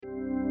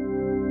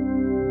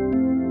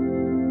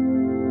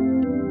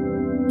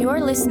You are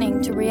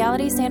listening to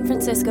Reality San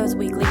Francisco's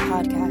weekly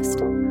podcast.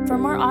 For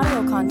more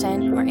audio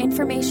content or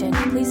information,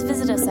 please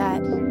visit us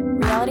at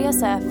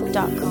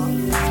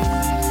realitysf.com.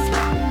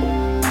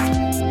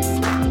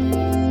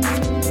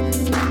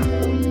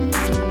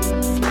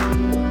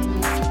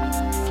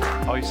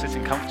 Are you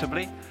sitting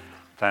comfortably?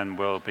 Then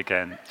we'll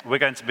begin. We're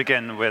going to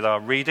begin with our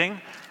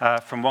reading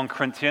from 1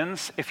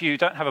 Corinthians. If you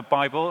don't have a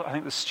Bible, I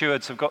think the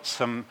stewards have got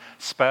some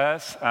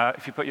spares.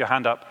 If you put your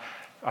hand up,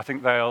 I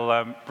think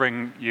they'll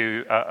bring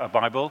you a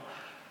Bible.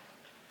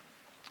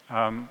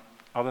 Are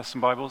there some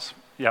Bibles?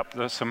 Yep,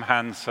 there's some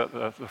hands at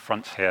the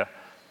front here.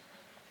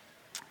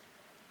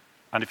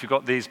 And if you've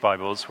got these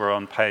Bibles, we're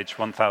on page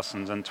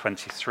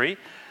 1023,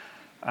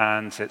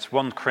 and it's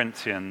 1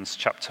 Corinthians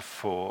chapter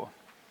 4.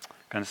 I'm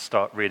going to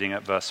start reading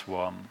at verse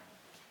 1.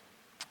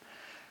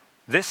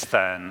 This,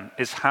 then,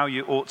 is how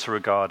you ought to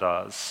regard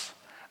us,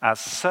 as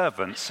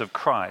servants of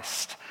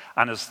Christ,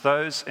 and as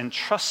those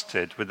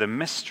entrusted with the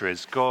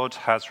mysteries God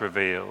has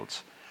revealed.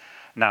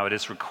 Now it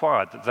is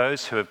required that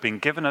those who have been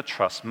given a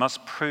trust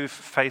must prove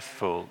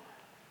faithful.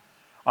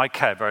 I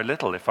care very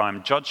little if I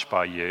am judged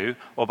by you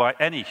or by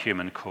any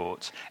human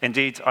court.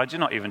 Indeed, I do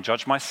not even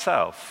judge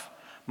myself.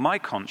 My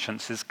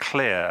conscience is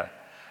clear,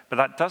 but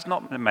that does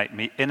not make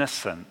me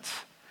innocent.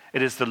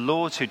 It is the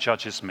Lord who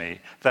judges me.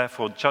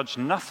 Therefore, judge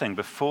nothing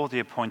before the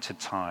appointed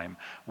time.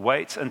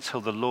 Wait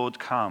until the Lord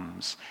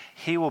comes.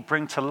 He will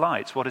bring to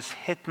light what is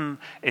hidden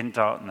in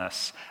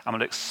darkness and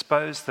will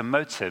expose the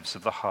motives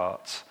of the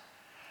heart.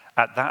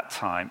 At that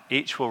time,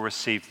 each will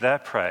receive their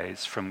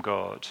praise from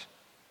God.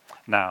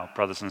 Now,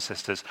 brothers and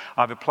sisters,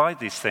 I've applied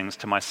these things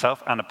to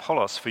myself and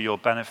Apollos for your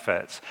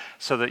benefit,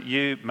 so that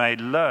you may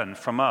learn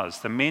from us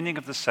the meaning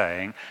of the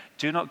saying,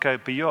 do not go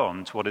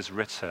beyond what is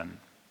written.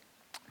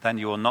 Then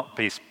you will not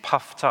be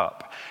puffed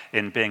up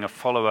in being a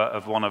follower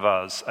of one of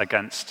us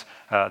against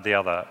the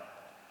other.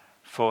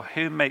 For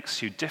who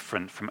makes you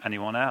different from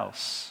anyone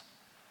else?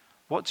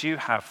 What do you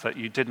have that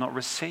you did not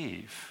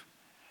receive?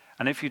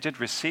 And if you did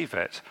receive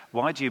it,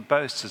 why do you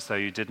boast as though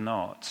you did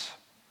not?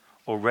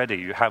 Already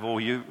you have all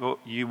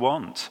you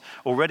want.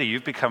 Already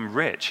you've become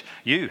rich.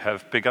 You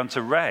have begun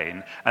to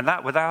reign, and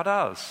that without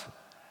us.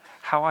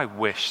 How I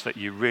wish that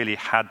you really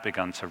had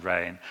begun to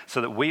reign,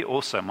 so that we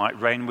also might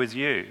reign with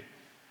you.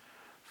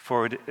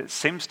 For it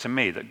seems to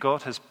me that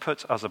God has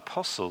put us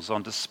apostles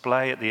on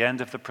display at the end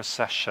of the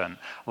procession,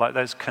 like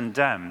those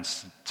condemned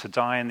to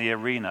die in the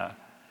arena.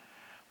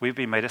 We've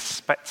been made a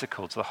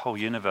spectacle to the whole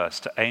universe,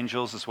 to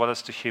angels as well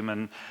as to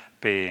human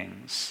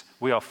beings.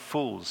 We are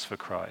fools for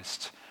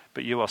Christ,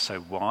 but you are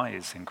so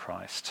wise in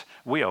Christ.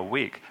 We are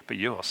weak, but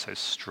you are so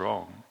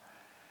strong.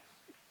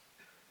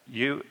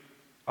 You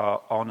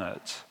are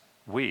honored.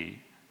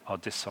 We are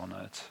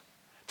dishonored.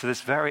 To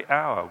this very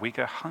hour, we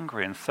go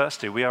hungry and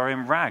thirsty. We are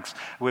in rags.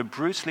 We're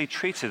brutally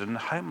treated and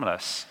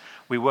homeless.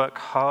 We work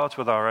hard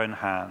with our own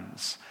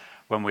hands.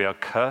 When we are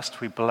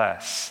cursed, we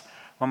bless.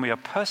 When we are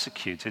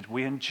persecuted,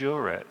 we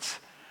endure it.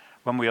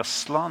 When we are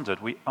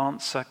slandered, we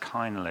answer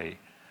kindly.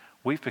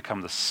 We've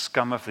become the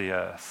scum of the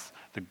earth,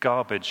 the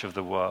garbage of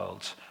the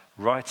world,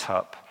 right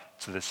up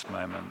to this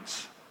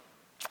moment.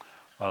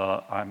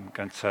 Well, I'm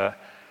going to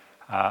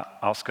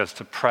ask us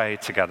to pray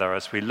together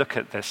as we look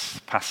at this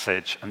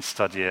passage and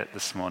study it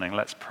this morning.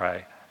 Let's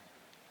pray.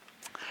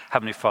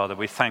 Heavenly Father,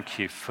 we thank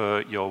you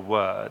for your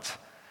word.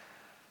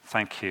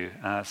 Thank you,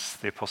 as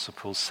the Apostle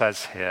Paul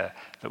says here,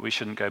 that we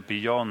shouldn't go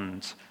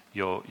beyond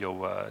your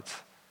word.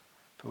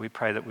 But we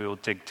pray that we will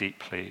dig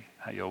deeply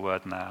at your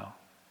word now,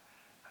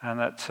 and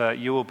that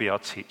you will be our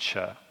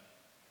teacher.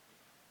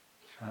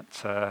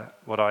 That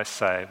what I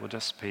say will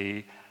just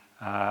be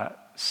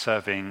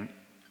serving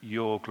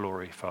your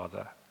glory,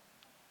 Father.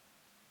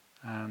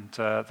 And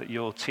that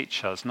you'll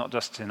teach us, not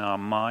just in our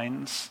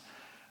minds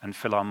and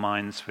fill our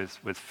minds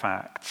with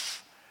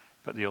facts,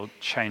 but that you'll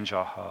change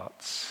our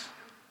hearts,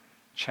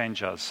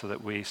 change us so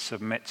that we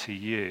submit to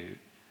you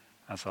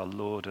as our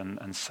Lord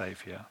and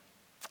Saviour.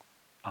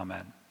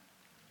 Amen.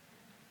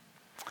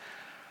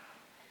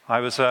 I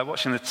was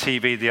watching the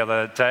TV the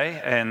other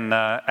day in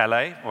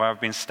LA, where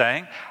I've been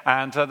staying,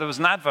 and there was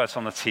an advert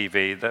on the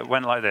TV that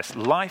went like this: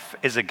 life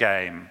is a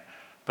game,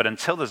 but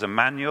until there's a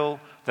manual,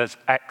 there's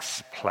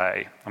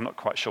X-Play. I'm not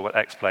quite sure what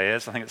X-Play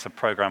is. I think it's a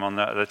program on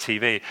the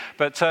TV.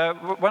 But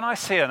when I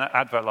see an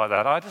advert like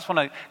that, I just want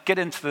to get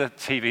into the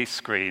TV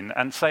screen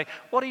and say,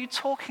 what are you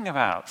talking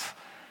about?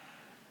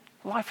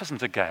 Life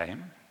isn't a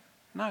game.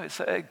 No,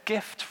 it's a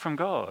gift from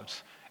God.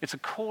 It's a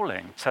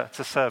calling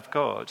to serve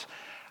God.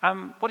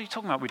 What are you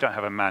talking about? We don't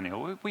have a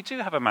manual. We do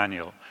have a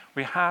manual.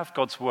 We have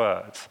God's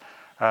word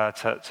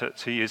to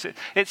use it.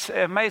 It's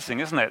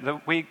amazing, isn't it,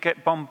 that we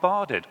get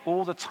bombarded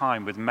all the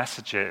time with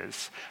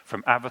messages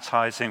from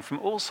advertising, from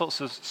all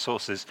sorts of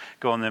sources.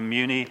 Go on the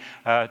Muni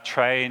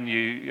train,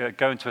 you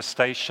go into a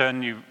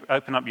station, you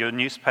open up your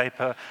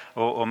newspaper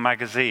or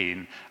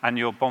magazine, and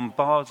you're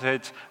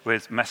bombarded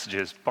with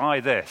messages.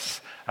 Buy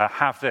this,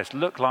 have this,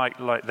 look like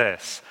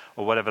this,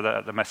 or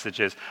whatever the message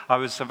is. I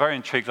was very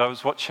intrigued. I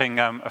was watching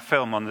a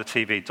film on the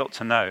TV,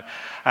 Dr. No,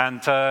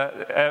 and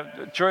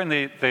during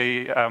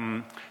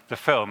the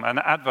film, an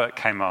advert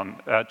came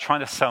on trying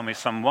to sell me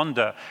some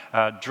wonder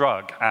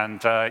drug,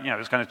 and it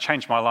was going to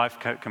change my life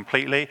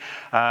completely.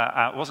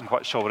 I wasn't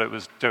quite sure what it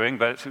was doing,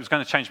 but it was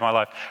going to change my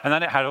life. And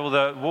then it had all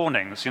the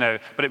warnings,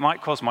 but it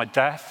might cause my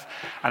death,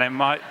 and it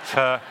might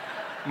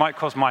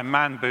cause my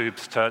man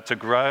boobs to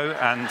grow,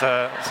 and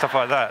stuff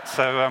like that.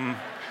 So,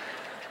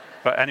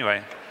 but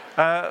anyway,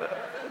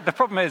 the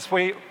problem is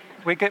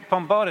we get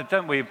bombarded,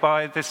 don't we,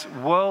 by this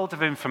world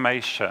of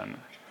information.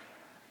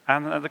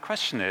 And the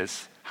question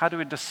is, how do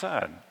we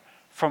discern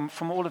from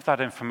all of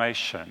that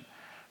information?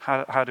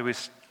 How do we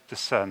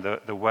discern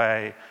the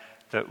way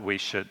that we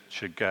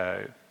should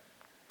go?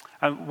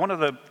 And one of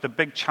the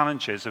big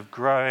challenges of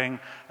growing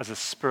as a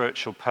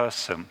spiritual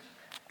person,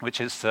 which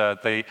is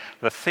the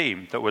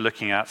theme that we're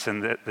looking at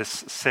in this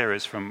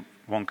series from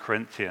 1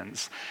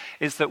 Corinthians,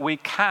 is that we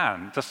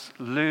can just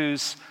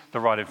lose the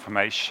right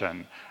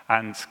information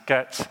and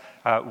get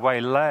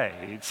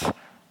waylaid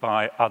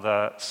by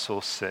other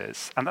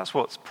sources. And that's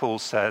what Paul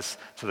says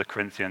to the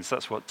Corinthians.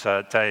 That's what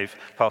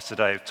Pastor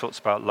Dave talked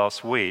about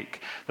last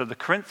week, that the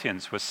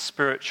Corinthians were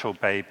spiritual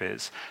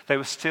babies. They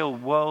were still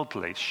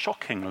worldly,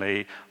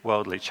 shockingly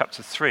worldly.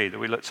 Chapter 3 that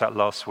we looked at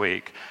last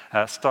week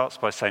starts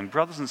by saying,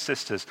 "Brothers and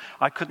sisters,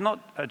 I could not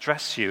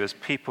address you as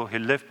people who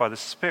live by the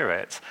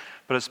Spirit,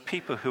 but as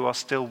people who are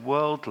still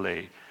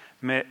worldly,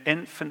 mere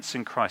infants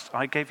in Christ.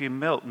 I gave you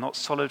milk, not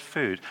solid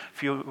food,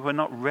 for you were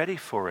not ready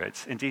for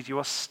it. Indeed, you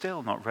are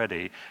still not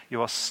ready.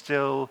 You are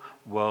still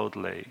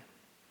worldly."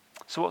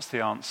 So what's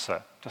the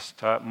answer?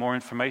 Just more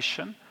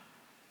information?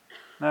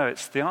 No,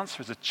 the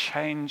answer is a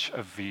change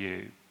of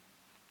view.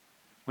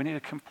 We need a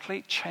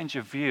complete change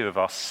of view of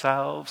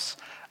ourselves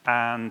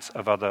and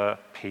of other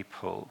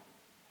people.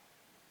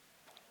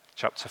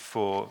 Chapter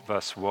 4,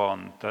 verse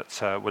 1,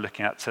 that we're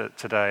looking at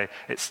today,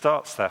 it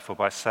starts, therefore,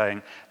 by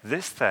saying,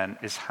 "This, then,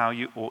 is how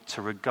you ought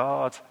to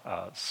regard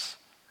us."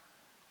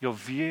 Your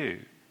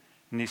view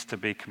needs to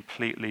be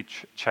completely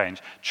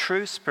changed.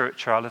 True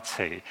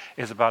spirituality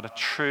is about a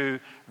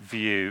true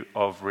view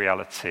of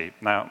reality.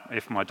 Now,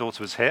 if my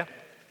daughter was here,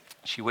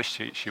 she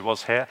wished she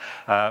was here,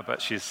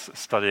 but she's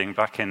studying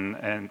back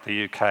in the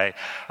UK.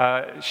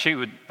 She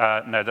would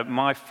know that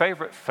my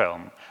favorite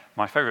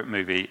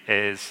movie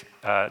is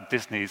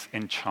Disney's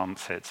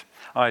Enchanted.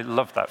 I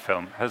love that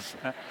film. Have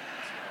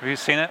you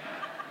seen it?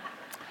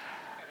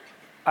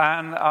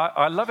 And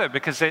I love it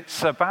because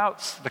it's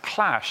about the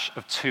clash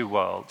of two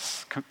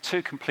worlds,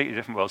 two completely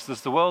different worlds.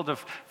 There's the world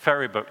of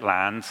fairy book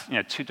land,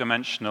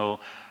 two-dimensional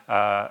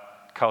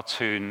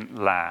cartoon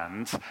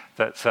land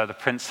that the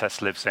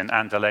princess lives in,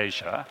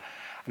 Andalasia.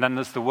 And then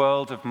there's the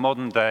world of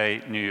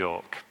modern-day New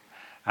York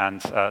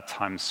and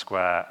Times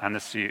Square. And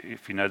if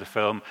you know the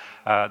film,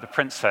 the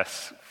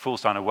princess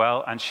falls down a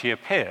well and she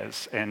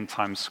appears in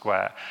Times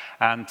Square.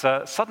 And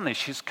suddenly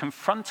she's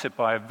confronted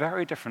by a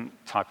very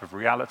different type of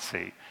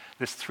reality,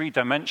 this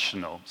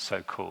three-dimensional,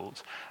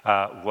 so-called,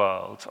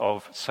 world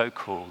of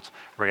so-called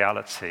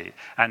reality.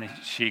 And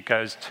she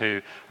goes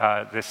to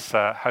this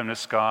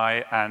homeless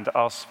guy and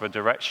asks for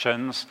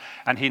directions,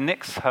 and he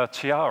nicks her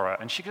tiara,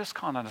 and she just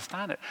can't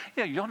understand it.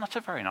 Yeah, you're not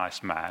a very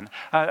nice man,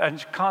 and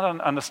she can't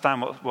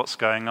understand what's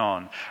going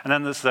on. And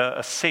then there's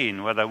a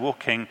scene where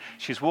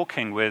she's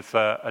walking with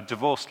a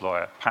divorce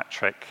lawyer,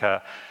 Patrick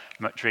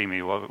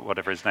McDreamy,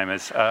 whatever his name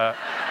is,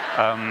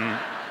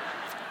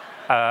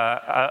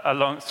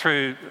 along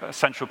through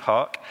Central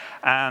Park,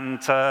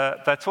 and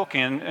they're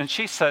talking, and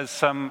she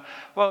says,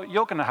 well,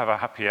 you're going to have a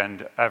happy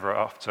end ever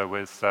after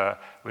with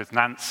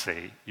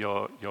Nancy,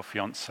 your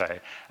fiancée.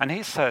 And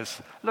he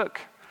says,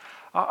 look,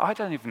 I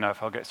don't even know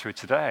if I'll get through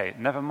today.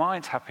 Never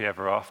mind happy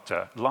ever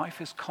after.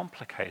 Life is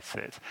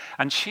complicated.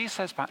 And she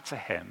says back to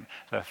him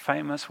the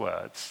famous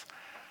words,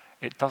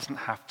 "It doesn't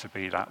have to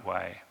be that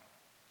way."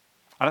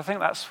 And I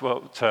think that's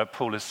what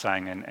Paul is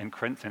saying in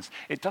Corinthians.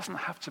 It doesn't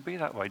have to be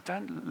that way.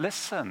 Don't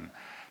listen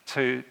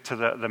to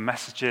the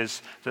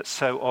messages that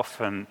so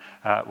often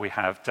we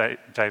have.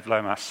 Dave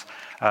Lomas,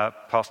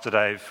 Pastor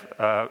Dave,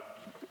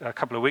 a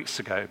couple of weeks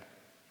ago,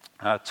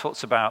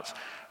 talks about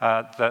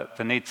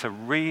the need to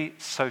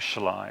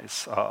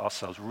re-socialize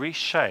ourselves,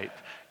 reshape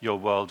your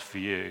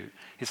worldview.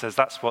 He says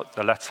that's what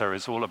the letter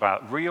is all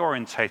about,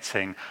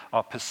 reorientating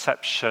our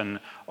perception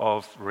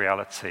of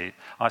reality.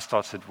 I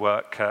started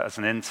work as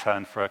an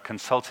intern for a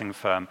consulting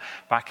firm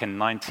back in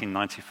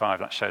 1995.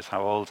 That shows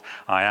how old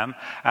I am.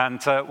 And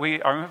I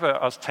remember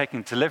I was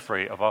taking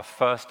delivery of our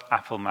first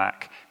Apple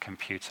Mac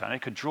computer, and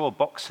it could draw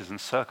boxes and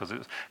circles. It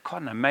was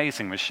quite an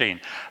amazing machine.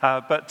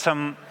 But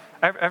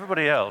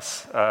everybody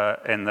else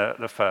in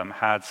the firm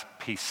had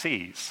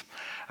PCs,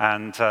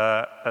 and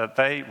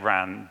they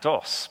ran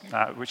DOS,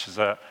 which is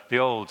the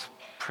old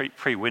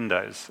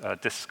pre-Windows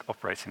disk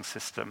operating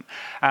system.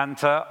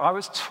 And I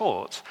was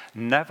taught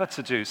never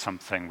to do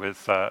something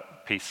with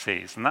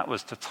PCs, and that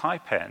was to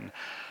type in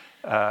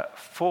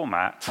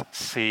format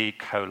C:,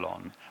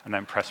 and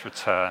then press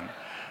return.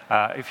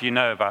 If you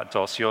know about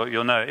DOS,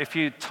 you'll know if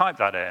you type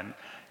that in,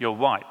 you'll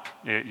wipe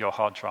your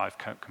hard drive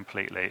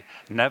completely.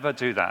 Never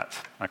do that,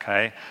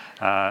 okay?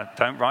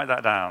 Don't write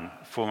that down,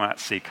 format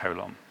C:.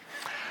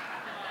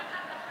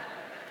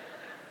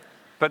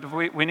 But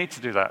we need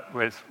to do that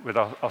with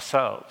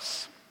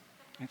ourselves.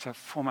 We need to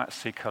format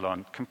C:,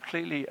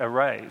 completely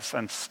erase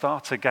and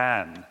start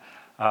again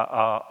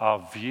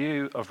our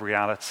view of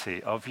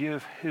reality, our view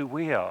of who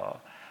we are,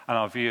 and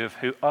our view of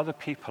who other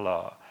people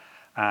are,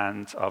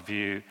 and our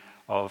view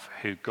of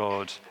who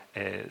God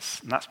is.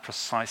 And that's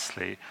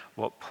precisely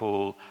what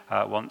Paul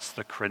wants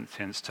the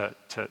Corinthians to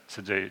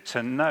do,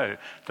 to know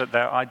that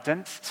their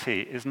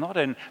identity is not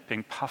in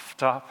being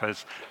puffed up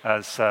as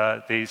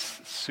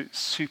these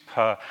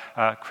super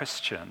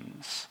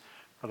Christians,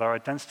 but their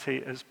identity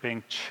is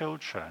being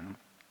children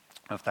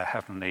of their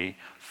heavenly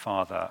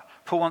Father.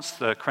 Paul wants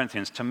the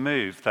Corinthians to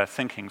move their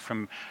thinking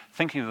from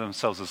thinking of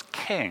themselves as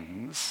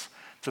kings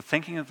to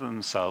thinking of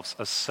themselves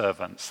as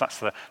servants. That's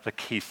the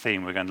key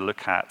theme we're going to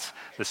look at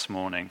this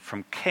morning,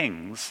 from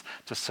kings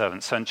to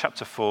servants. So in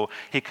chapter 4,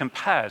 he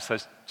compares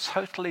those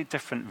totally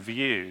different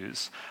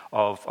views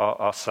of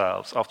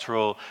ourselves. After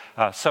all,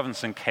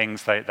 servants and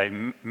kings, they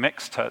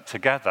mix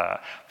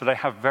together, but they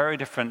have very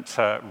different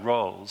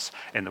roles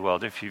in the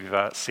world. If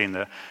you've seen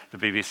the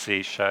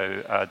BBC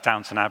show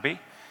Downton Abbey,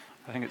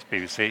 I think it's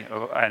BBC.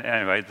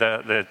 Anyway,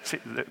 the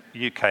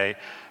UK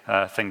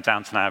thing,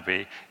 Downton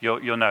Abbey,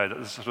 you'll know that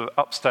there's sort of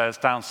upstairs,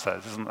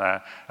 downstairs, isn't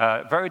there?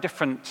 Very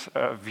different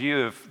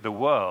view of the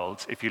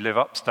world if you live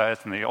upstairs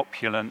in the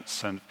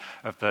opulence and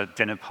of the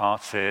dinner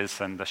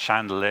parties and the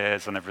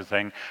chandeliers and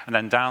everything, and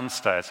then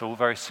downstairs, all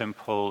very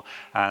simple,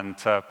 and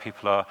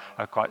people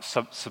are quite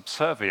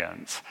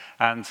subservient.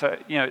 And,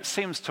 it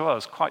seems to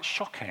us quite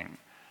shocking.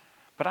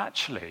 But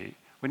actually,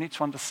 we need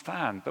to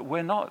understand that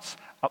we're not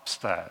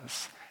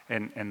upstairs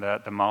in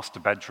the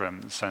master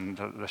bedrooms and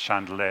the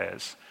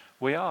chandeliers.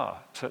 We are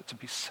to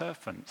be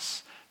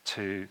servants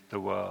to the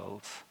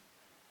world.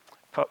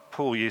 But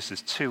Paul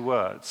uses two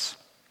words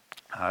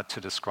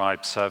to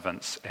describe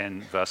servants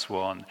in verse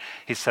 1.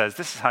 He says,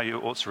 this is how you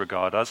ought to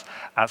regard us,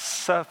 as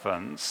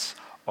servants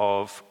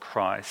of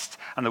Christ.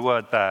 And the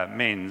word there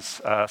means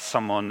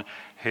someone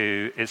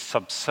who is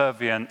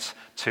subservient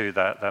to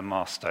their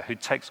master, who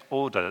takes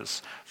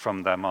orders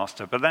from their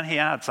master. But then he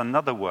adds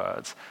another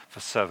word for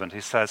servant.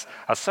 He says,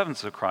 as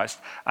servants of Christ,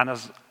 and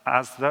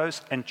as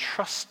those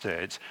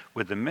entrusted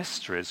with the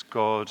mysteries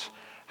God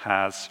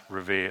has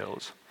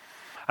revealed.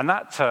 And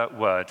that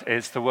word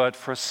is the word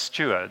for a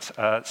steward,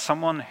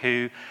 someone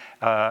who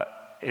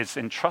is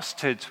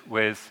entrusted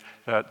with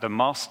the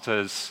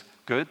master's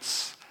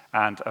goods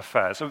and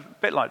affairs, a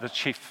bit like the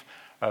chief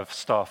of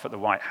staff at the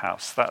White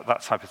House,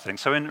 that type of thing.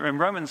 So in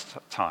Romans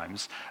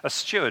times, a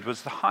steward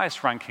was the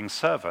highest ranking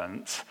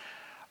servant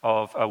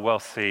of a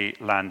wealthy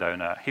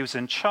landowner. He was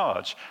in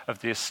charge of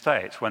the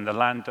estate when the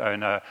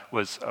landowner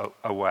was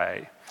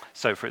away.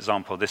 So, for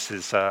example, this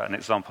is an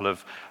example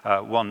of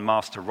one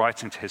master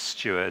writing to his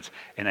steward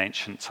in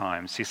ancient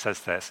times. He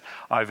says this,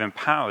 I've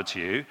empowered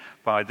you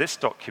by this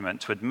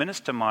document to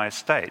administer my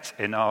estate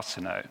in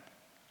Arsinoe,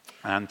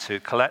 and to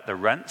collect the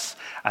rents,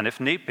 and if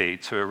need be,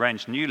 to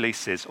arrange new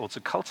leases or to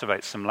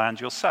cultivate some land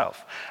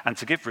yourself, and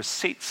to give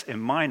receipts in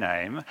my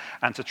name,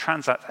 and to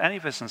transact any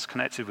business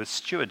connected with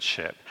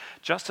stewardship,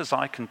 just as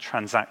I can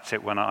transact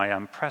it when I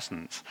am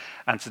present,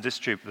 and to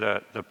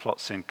distribute the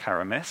plots in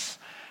Karamis,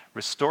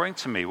 restoring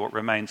to me what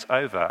remains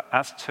over,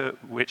 as to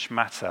which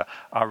matter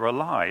I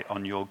rely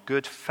on your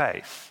good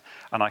faith,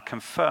 and I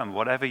confirm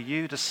whatever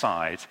you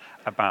decide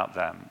about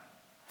them.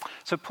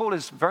 So Paul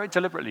is very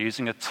deliberately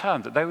using a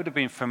term that they would have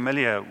been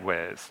familiar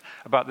with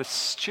about the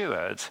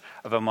steward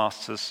of a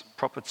master's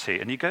property.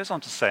 And he goes on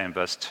to say in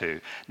verse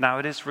 2, now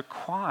it is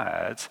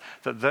required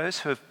that those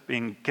who have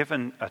been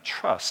given a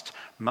trust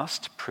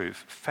must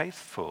prove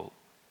faithful.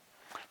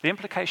 The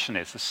implication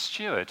is the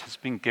steward has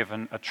been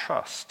given a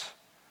trust,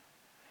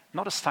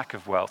 not a stack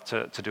of wealth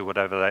to do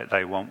whatever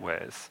they want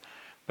with,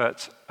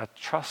 but a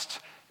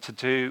trust to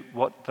do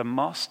what the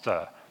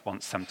master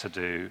wants them to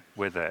do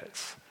with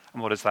it.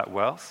 And what is that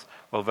wealth?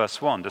 Well,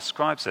 verse 1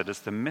 describes it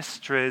as the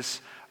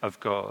mysteries of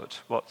God.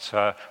 What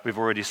we've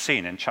already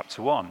seen in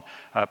chapter 1,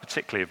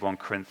 particularly of 1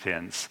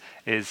 Corinthians,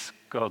 is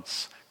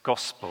God's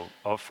gospel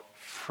of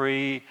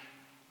free,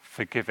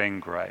 forgiving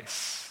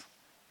grace.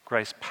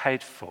 Grace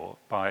paid for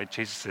by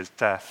Jesus'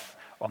 death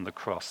on the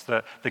cross.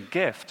 The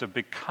gift of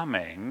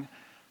becoming,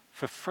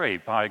 for free,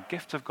 by a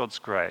gift of God's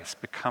grace,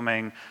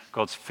 becoming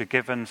God's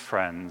forgiven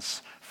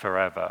friends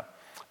forever.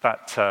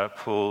 That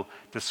Paul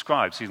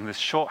describes using this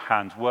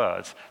shorthand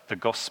word, the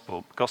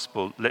gospel.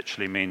 Gospel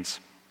literally means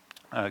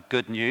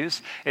good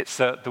news. It's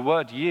the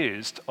word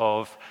used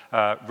of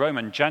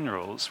Roman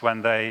generals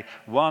when they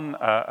won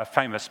a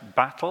famous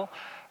battle.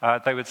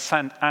 They would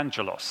send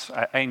angels,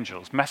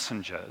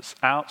 messengers,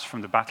 out from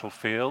the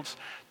battlefield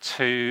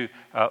to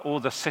all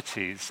the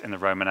cities in the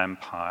Roman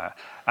Empire.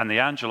 And the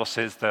angelos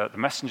is the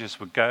messengers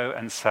would go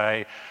and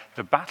say,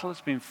 the battle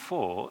has been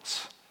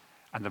fought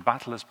and the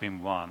battle has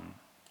been won.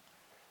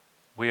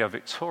 We are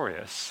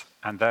victorious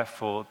and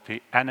therefore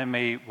the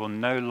enemy will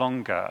no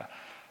longer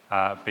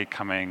be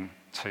coming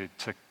to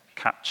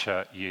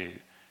capture you.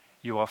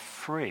 You are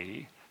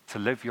free to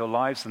live your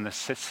lives in the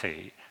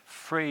city,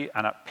 free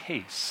and at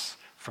peace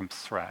from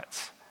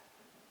threat.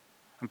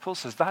 And Paul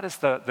says that is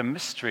the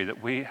mystery that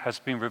has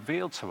been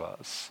revealed to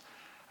us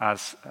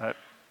as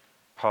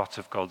part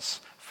of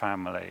God's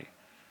family,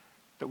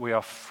 that we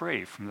are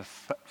free from the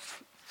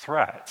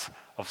threat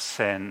of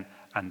sin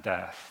and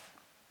death.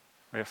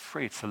 We are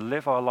free to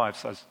live our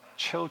lives as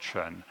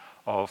children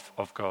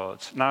of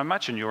God. Now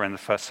imagine you're in the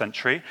first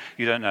century,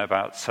 you don't know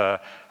about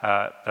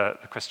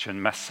the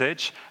Christian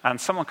message, and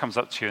someone comes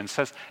up to you and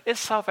says, "Is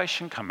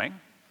salvation coming?"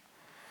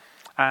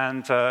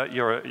 And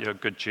you're a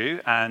good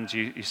Jew, and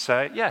you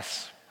say,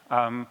 "Yes,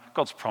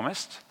 God's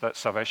promised that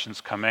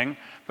salvation's coming,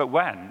 but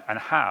when and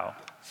how?"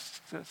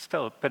 It's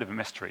still a bit of a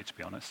mystery, to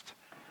be honest.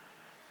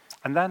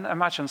 And then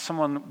imagine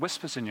someone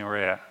whispers in your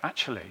ear,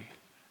 "Actually,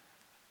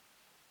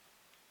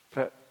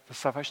 that the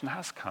salvation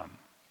has come.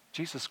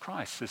 Jesus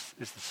Christ is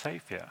the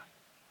Savior.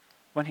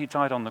 When he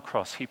died on the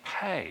cross, he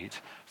paid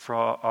for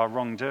our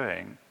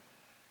wrongdoing.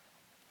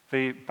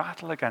 The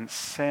battle against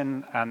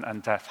sin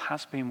and death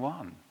has been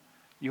won.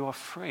 You are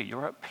free.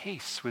 You're at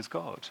peace with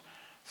God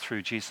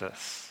through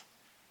Jesus."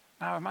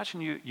 Now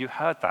imagine you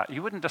heard that.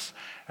 You wouldn't just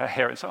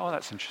hear it and say, "Oh,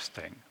 that's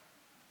interesting."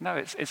 No,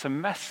 it's a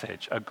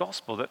message, a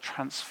gospel that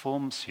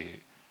transforms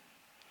you.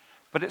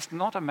 But it's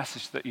not a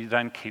message that you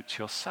then keep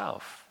to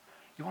yourself.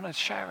 You want to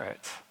share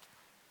it.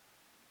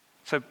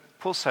 So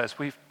Paul says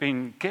we've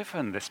been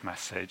given this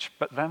message,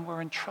 but then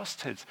we're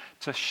entrusted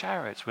to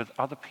share it with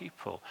other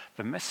people,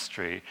 the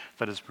mystery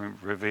that has been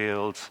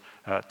revealed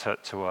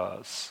to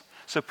us.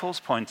 So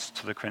Paul's point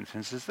to the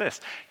Corinthians is this: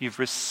 you've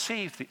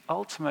received the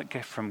ultimate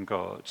gift from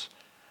God.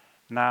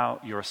 Now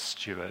you're a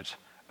steward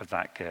of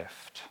that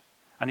gift.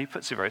 And he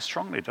puts it very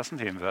strongly, doesn't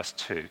he, in verse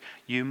 2?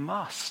 You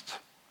must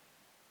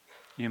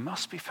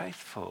be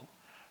faithful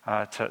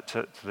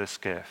to this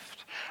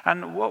gift.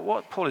 And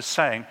what Paul is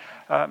saying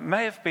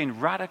may have been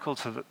radical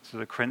to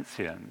the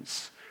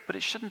Corinthians, but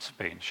it shouldn't have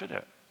been, should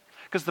it?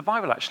 Because the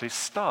Bible actually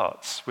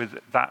starts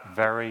with that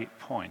very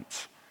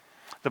point.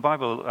 The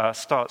Bible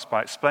starts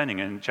by explaining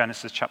in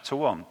Genesis chapter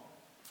 1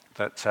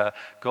 that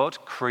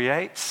God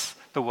creates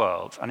the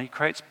world and he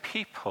creates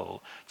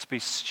people to be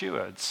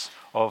stewards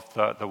of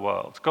the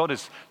world. God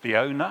is the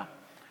owner.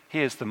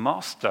 He is the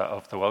master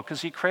of the world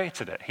because he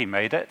created it. He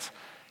made it.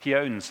 He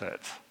owns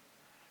it.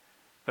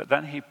 But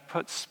then he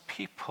puts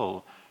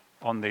people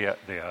on the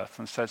earth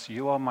and says,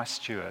 "You are my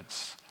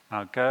stewards.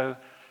 Now go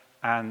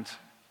and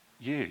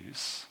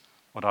use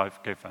what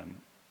I've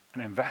given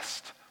and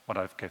invest what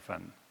I've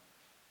given."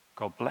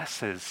 God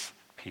blesses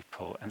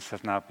people and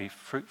says, "Now be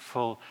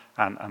fruitful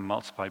and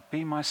multiply.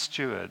 Be my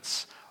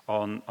stewards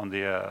on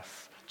the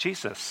earth."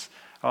 Jesus,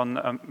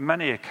 on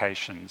many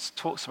occasions,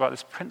 talks about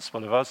this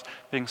principle of us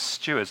being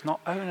stewards, not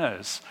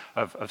owners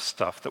of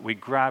stuff that we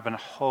grab and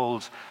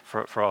hold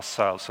for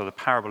ourselves. So the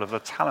parable of the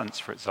talents,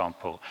 for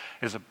example,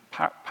 is a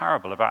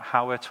parable about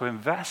how we're to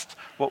invest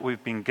what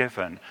we've been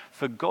given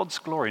for God's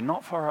glory,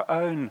 not for our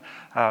own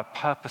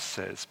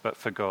purposes, but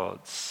for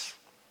God's.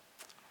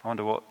 I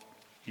wonder what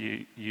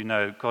you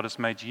know God has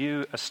made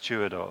you a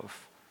steward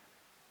of.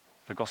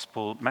 The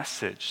gospel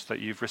message that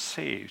you've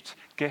received,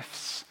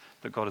 gifts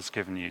that God has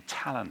given you,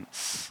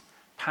 talents,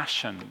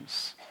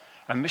 passions,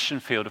 a mission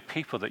field of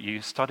people that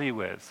you study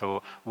with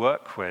or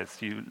work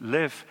with, you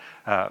live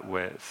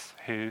with,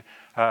 who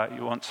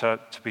you want to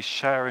be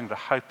sharing the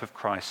hope of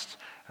Christ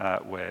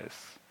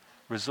with,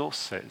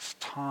 resources,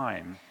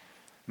 time,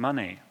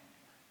 money,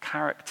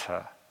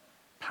 character,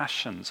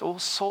 passions, all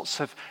sorts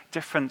of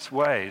different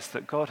ways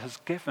that God has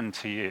given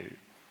to you.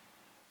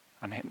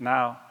 And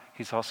now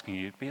he's asking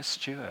you, be a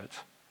steward,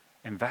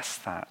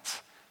 invest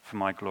that for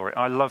my glory.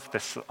 I love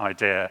this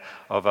idea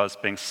of us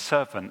being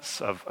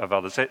servants of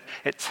others.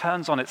 It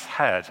turns on its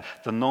head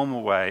the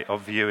normal way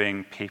of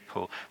viewing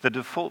people. The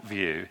default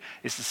view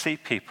is to see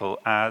people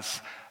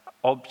as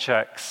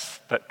objects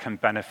that can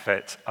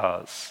benefit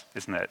us,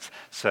 isn't it?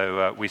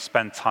 So we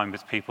spend time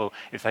with people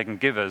if they can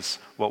give us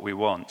what we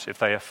want, if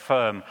they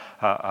affirm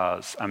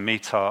us and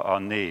meet our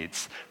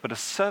needs. But a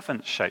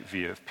servant-shaped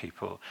view of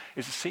people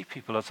is to see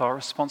people as our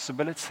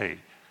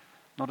responsibility,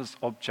 not as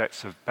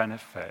objects of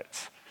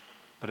benefit,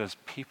 but as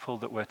people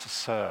that we're to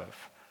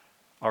serve.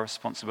 Our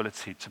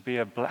responsibility to be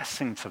a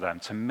blessing to them,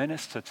 to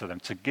minister to them,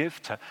 to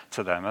give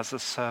to them as a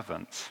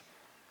servant.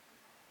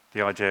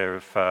 The idea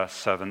of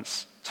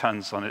servants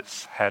turns on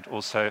its head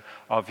also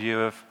our view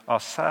of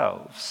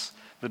ourselves.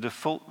 The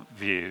default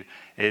view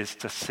is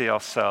to see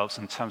ourselves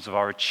in terms of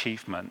our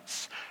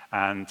achievements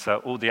and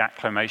all the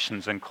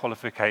acclamations and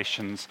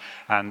qualifications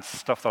and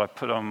stuff that I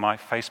put on my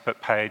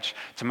Facebook page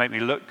to make me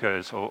look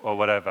good or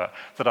whatever,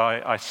 that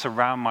I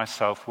surround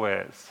myself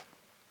with.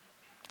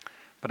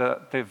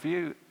 But the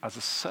view as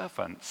a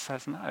servant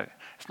says, no,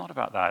 it's not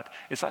about that.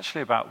 It's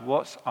actually about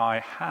what I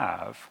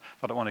have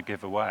that I want to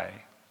give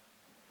away.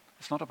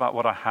 It's not about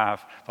what I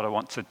have that I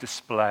want to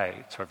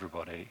display to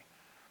everybody,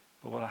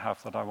 but what I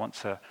have that I want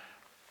to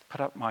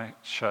put up my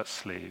shirt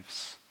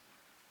sleeves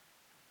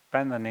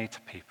bend the knee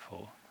to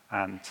people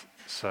and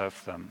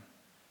serve them.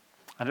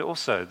 And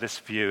also, this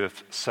view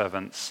of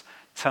servants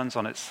turns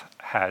on its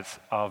head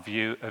our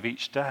view of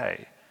each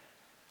day.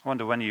 I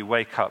wonder, when you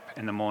wake up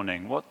in the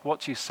morning, what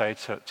do you say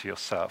to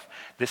yourself?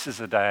 This is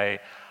a day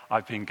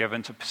I've been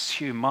given to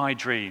pursue my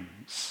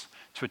dreams,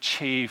 to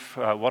achieve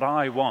what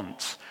I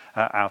want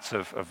out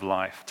of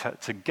life,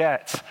 to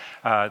get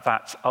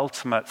that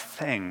ultimate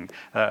thing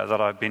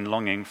that I've been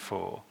longing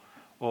for.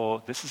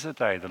 Or, this is a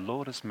day the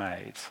Lord has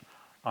made.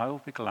 I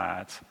will be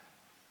glad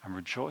and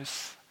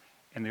rejoice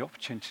in the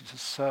opportunity to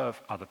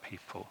serve other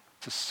people,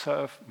 to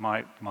serve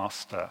my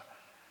master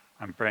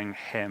and bring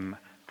him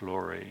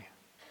glory.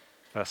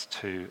 Verse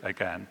 2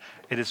 again.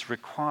 It is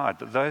required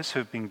that those who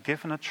have been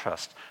given a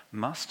trust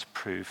must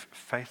prove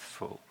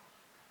faithful.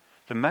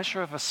 The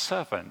measure of a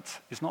servant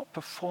is not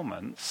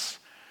performance,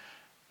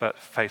 but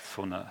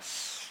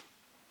faithfulness.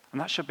 And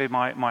that should be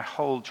my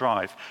whole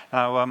drive.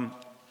 Now,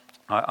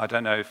 I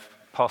don't know if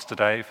Pastor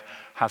Dave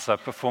has a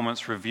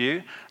performance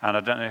review, and I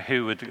don't know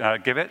who would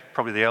give it,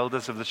 probably the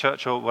elders of the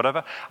church or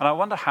whatever. And I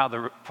wonder how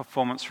the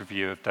performance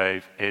review of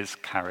Dave is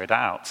carried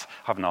out.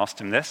 I haven't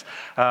asked him this,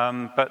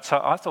 but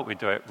I thought we'd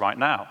do it right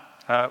now.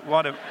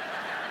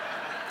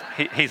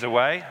 He's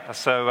away,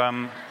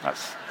 so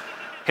that's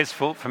his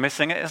fault for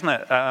missing it, isn't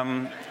it?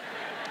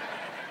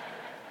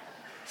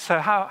 So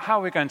how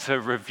are we going to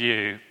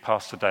review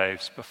Pastor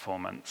Dave's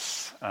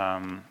performance?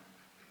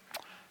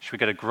 Should we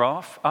get a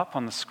graph up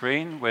on the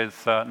screen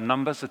with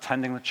numbers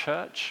attending the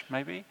church,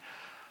 maybe?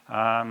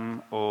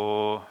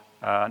 Or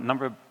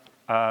number of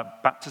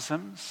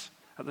baptisms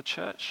at the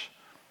church?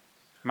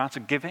 Amount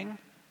of giving?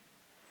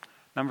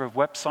 Number of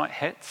website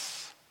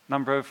hits?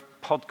 Number of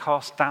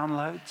podcast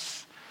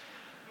downloads?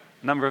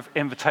 Number of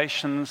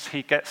invitations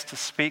he gets to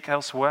speak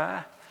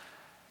elsewhere?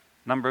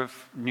 Number of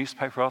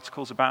newspaper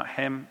articles about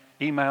him?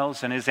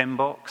 Emails in his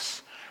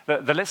inbox?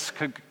 The list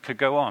could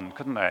go on,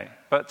 couldn't they?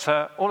 But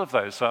all of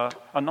those are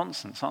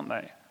nonsense, aren't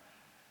they?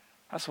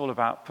 That's all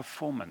about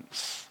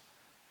performance.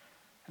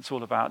 It's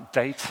all about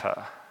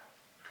data.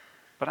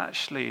 But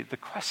actually, the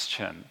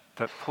question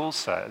that Paul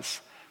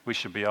says we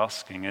should be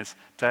asking is,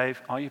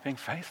 Dave, are you being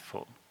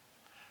faithful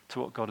to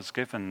what God has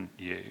given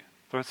you?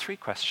 There are 3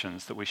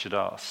 questions that we should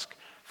ask.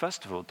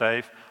 First of all,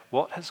 Dave,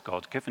 what has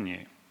God given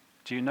you?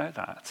 Do you know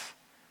that?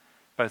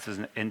 Both as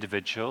an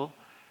individual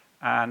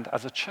and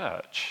as a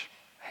church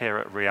here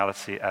at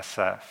Reality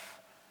SF,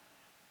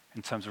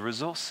 in terms of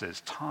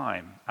resources,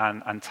 time,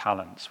 and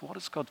talents. What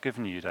has God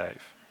given you,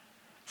 Dave?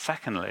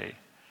 Secondly,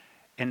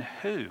 in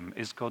whom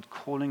is God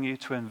calling you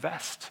to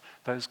invest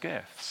those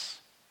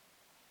gifts?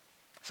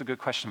 It's a good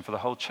question for the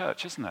whole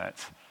church, isn't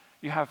it?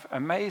 You have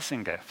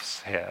amazing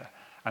gifts here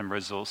and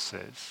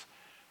resources,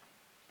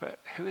 but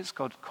who is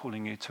God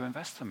calling you to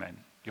invest them in?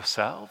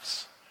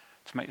 Yourselves?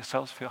 To make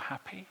yourselves feel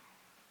happy?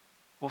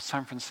 Or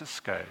San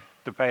Francisco,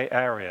 the Bay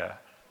Area,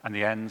 and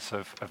the ends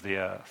of the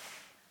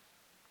earth?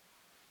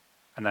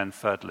 And then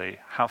thirdly,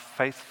 how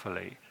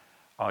faithfully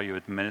are you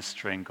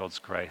administering God's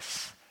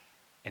grace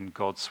in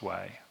God's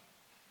way?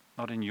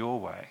 Not in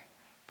your way,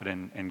 but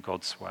in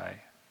God's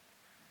way.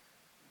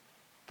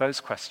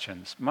 Those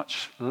questions,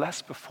 much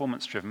less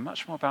performance-driven,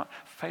 much more about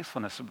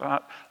faithfulness,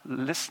 about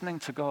listening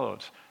to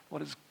God.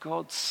 What is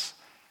God's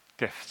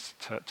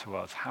gift to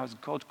us? How is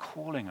God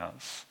calling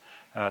us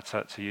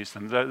to use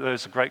them?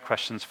 Those are great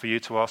questions for you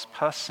to ask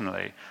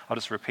personally. I'll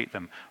just repeat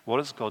them. What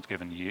has God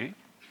given you?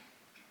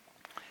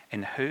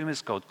 In whom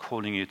is God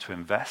calling you to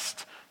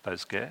invest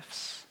those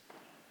gifts?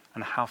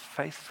 And how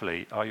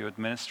faithfully are you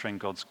administering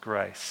God's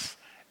grace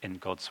in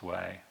God's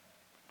way?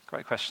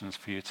 Great questions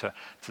for you to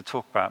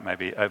talk about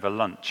maybe over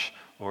lunch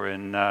or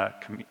in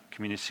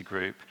community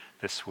group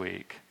this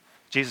week.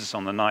 Jesus,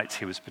 on the night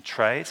he was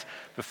betrayed,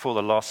 before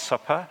the Last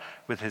Supper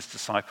with his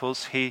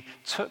disciples, he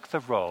took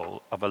the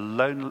role of a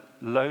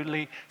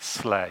lowly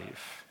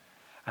slave,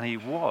 and he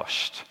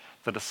washed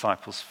the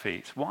disciples'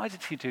 feet. Why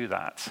did he do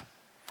that?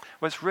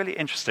 Well, it's really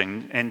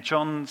interesting. In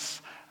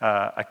John's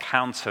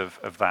account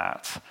of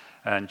that,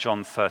 in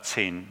John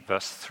 13,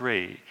 verse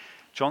 3,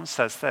 John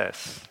says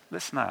this,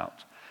 listen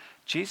out.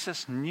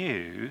 Jesus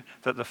knew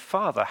that the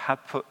Father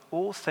had put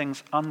all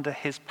things under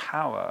his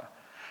power,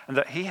 and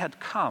that he had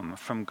come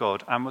from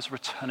God and was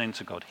returning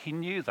to God. He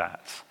knew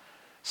that.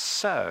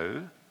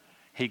 So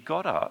he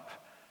got up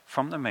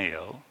from the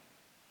meal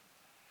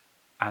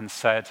and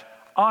said,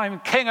 I'm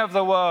king of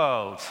the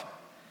world.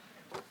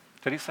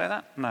 Did he say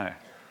that? No.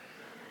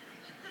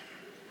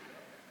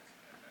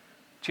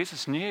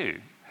 Jesus knew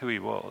who he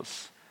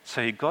was.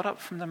 So he got up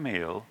from the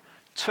meal,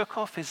 took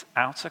off his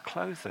outer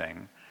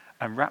clothing,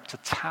 and wrapped a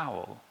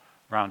towel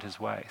around his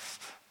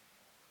waist.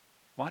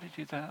 Why did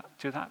he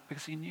do that?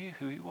 Because he knew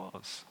who he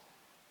was.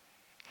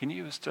 He knew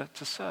he was to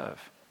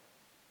serve.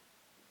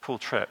 Paul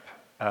Tripp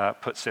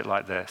puts it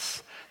like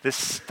this. This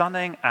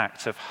stunning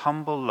act of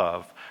humble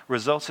love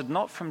resulted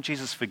not from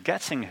Jesus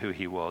forgetting who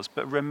he was,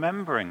 but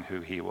remembering who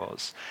he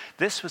was.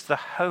 This was the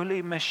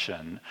holy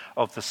mission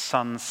of the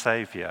Son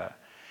Savior.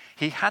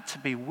 He had to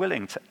be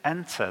willing to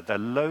enter the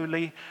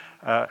lowly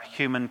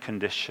human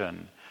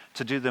condition,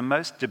 to do the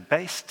most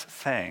debased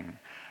thing,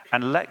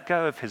 and let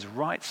go of his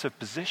rights of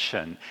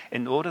position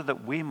in order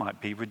that we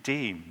might be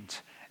redeemed.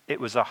 It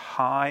was a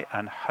high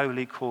and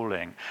holy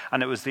calling,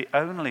 and it was the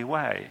only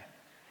way.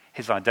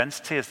 His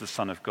identity as the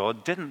Son of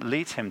God didn't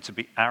lead him to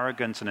be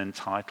arrogant and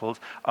entitled,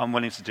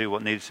 unwilling to do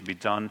what needed to be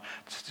done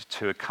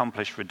to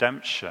accomplish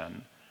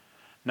redemption.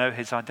 No,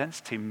 his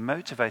identity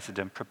motivated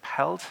and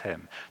propelled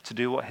him to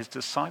do what his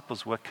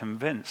disciples were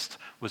convinced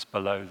was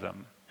below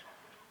them.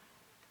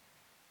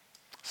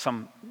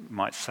 Some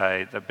might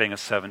say that being a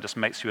servant just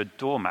makes you a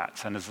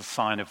doormat and is a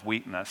sign of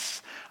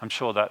weakness. I'm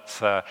sure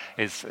that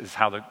is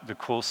how the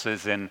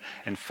courses in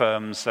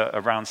firms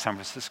around San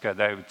Francisco,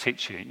 they would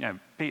teach you,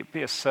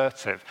 be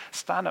assertive,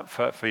 stand up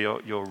for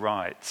your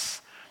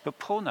rights. But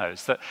Paul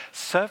knows that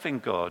serving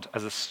God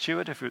as a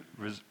steward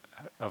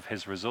of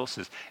his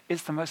resources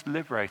is the most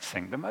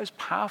liberating, the most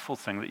powerful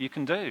thing that you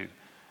can do.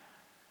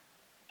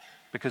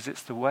 Because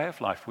it's the way of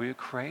life we were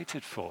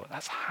created for.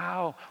 That's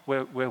how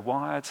we're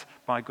wired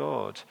by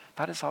God.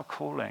 That is our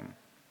calling.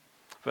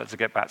 But to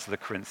get back to the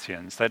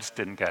Corinthians, they just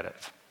didn't get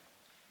it.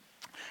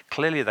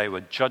 Clearly they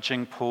were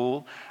judging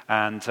Paul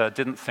and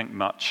didn't think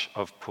much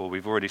of Paul.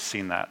 We've already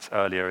seen that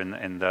earlier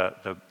in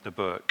the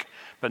book.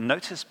 But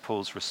notice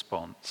Paul's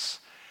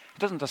response. He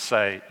doesn't just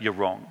say, "You're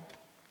wrong,"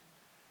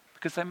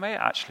 because they may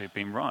actually have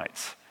been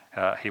right.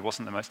 He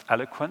wasn't the most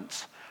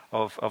eloquent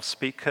of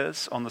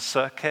speakers on the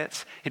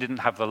circuit. He didn't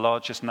have the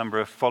largest number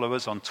of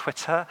followers on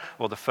Twitter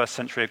or the first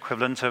century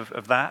equivalent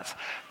of that.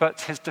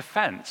 But his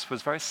defense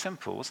was very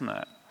simple, wasn't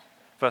it?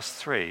 Verse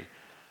 3,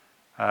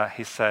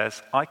 he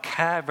says, "I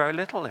care very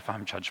little if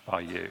I'm judged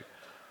by you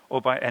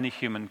or by any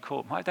human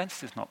court. My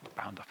identity is not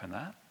bound up in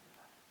that.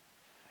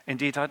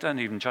 Indeed, I don't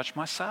even judge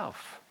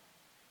myself.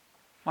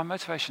 My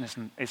motivation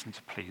isn't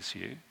to please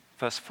you."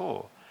 Verse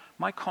 4,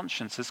 "My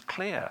conscience is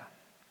clear,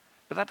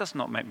 but that does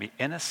not make me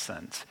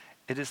innocent.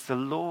 It is the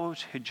Lord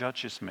who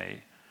judges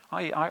me.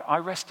 I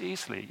rest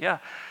easily. Yeah,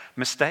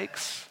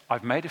 mistakes,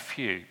 I've made a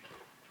few,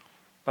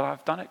 but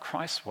I've done it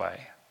Christ's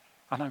way,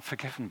 and I'm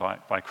forgiven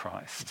by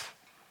Christ."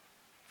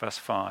 Verse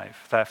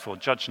 5, "Therefore,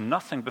 judge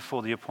nothing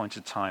before the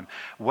appointed time.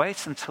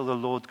 Wait until the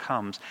Lord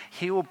comes.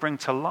 He will bring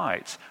to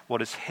light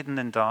what is hidden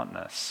in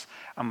darkness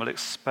and will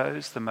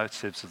expose the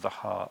motives of the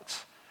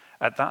heart.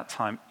 At that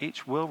time,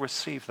 each will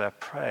receive their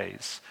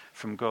praise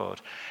from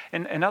God."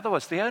 In other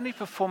words, the only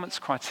performance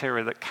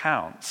criteria that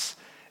counts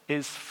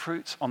is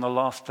fruit on the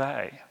last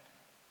day.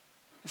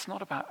 It's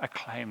not about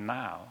acclaim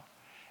now.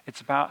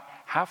 It's about,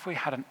 have we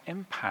had an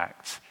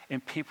impact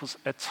in people's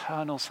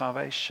eternal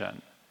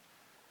salvation?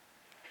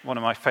 One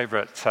of my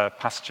favorite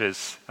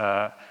passages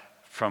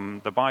from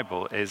the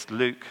Bible is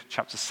Luke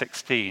chapter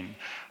 16,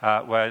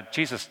 where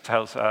Jesus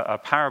tells a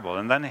parable,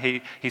 and then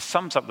he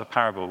sums up the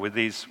parable with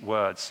these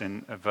words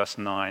in verse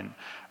 9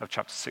 of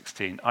chapter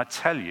 16. "I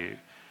tell you,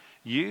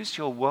 use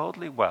your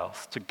worldly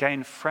wealth to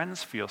gain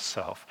friends for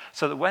yourself,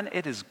 so that when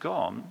it is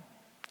gone,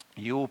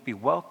 you will be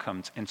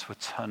welcomed into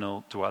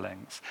eternal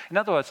dwellings." In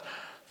other words,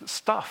 the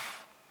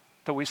stuff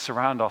that we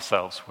surround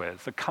ourselves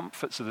with, the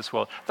comforts of this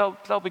world,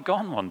 they'll be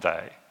gone one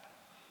day.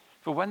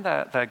 But when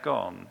they're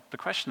gone, the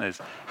question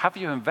is, have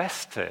you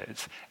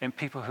invested in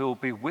people who will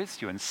be with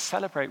you and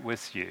celebrate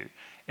with you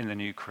in the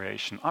new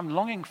creation? I'm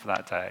longing for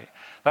that day.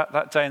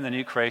 That day in the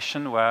new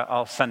creation where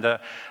I'll send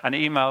an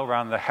email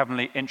around the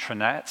heavenly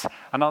intranet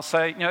and I'll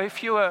say,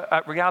 if you were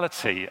at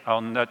Reality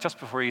on just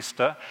before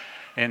Easter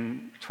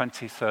in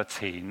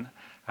 2013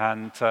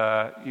 and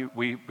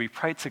we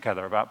prayed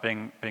together about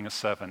being a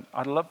servant,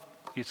 I'd love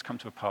you to come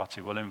to a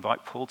party. We'll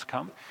invite Paul to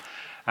come.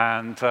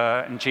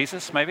 And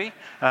Jesus, maybe,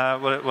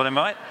 we'll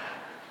invite.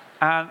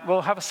 And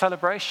we'll have a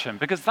celebration,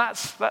 because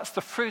that's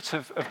the fruit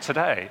of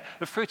today.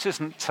 The fruit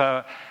isn't,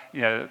 the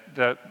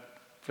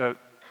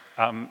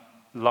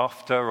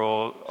laughter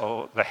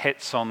or the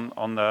hits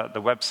on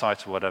the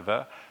website or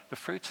whatever. The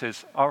fruit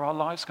is, are our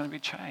lives going to be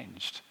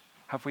changed?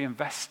 Have we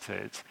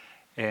invested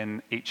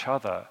in each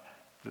other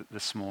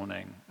this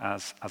morning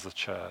as a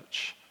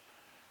church?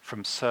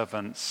 From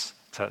servants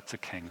to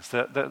kings.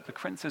 The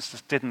Corinthians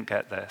just didn't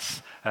get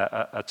this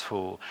at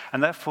all.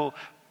 And therefore,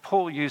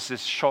 Paul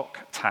uses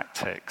shock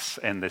tactics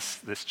in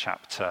this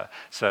chapter.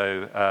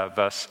 So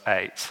verse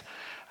 8,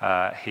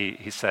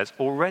 he says,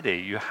 "Already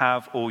you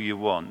have all you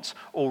want.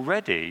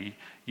 Already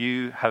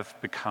you have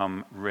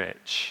become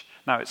rich."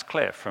 Now, it's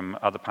clear from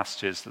other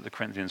passages that the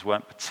Corinthians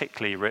weren't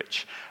particularly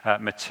rich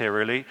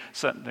materially,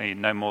 certainly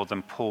no more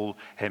than Paul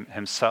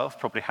himself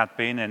probably had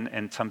been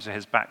in terms of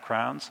his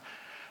background.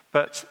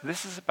 But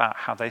this is about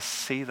how they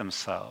see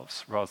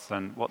themselves rather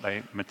than what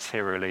they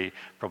materially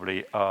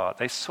probably are.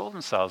 They saw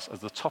themselves as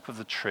the top of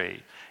the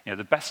tree,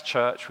 the best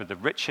church with the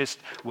richest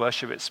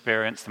worship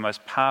experience, the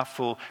most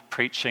powerful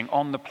preaching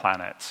on the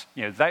planet.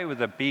 They were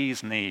the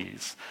bee's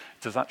knees.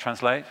 Does that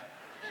translate?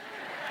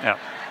 Yeah.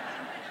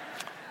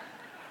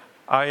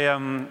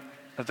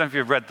 I don't know if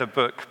you've read the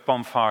book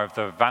Bonfire of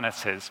the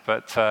Vanities,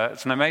 but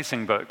it's an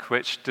amazing book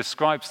which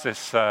describes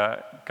this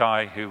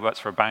guy who works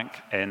for a bank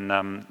in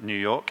New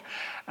York.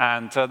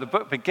 And the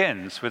book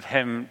begins with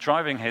him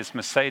driving his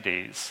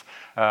Mercedes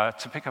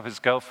to pick up his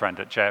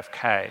girlfriend at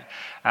JFK.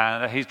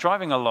 And he's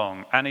driving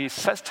along, and he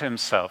says to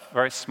himself,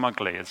 very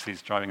smugly as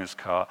he's driving his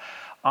car,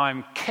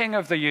 "I'm king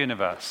of the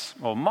universe,"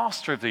 or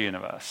master of the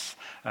universe,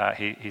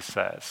 he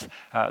says.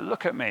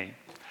 "Look at me."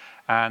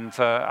 And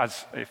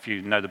as if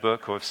you know the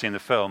book or have seen the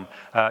film,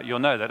 you'll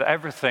know that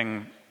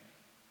everything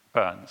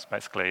burns,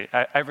 basically.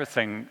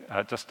 Everything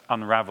just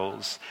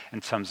unravels in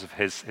terms of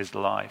his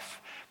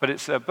life. But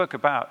it's a book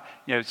about,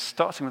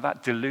 starting with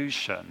that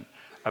delusion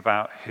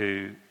about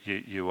who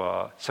you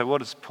are. So what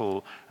does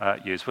Paul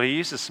use? Well, he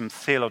uses some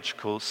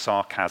theological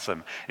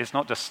sarcasm. It's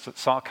not just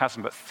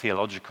sarcasm, but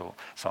theological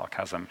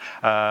sarcasm.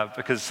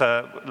 Because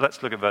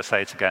let's look at verse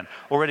 8 again.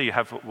 Already you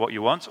have what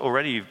you want.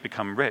 Already you've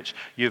become rich.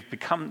 You've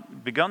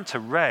begun to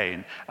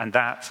reign, and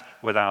that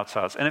without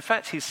us. And in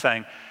fact, he's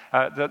saying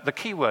the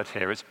key word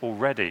here is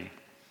already.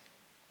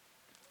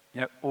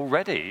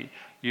 Already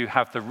you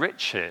have the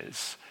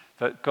riches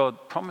that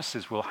God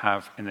promises we'll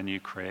have in the new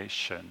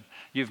creation.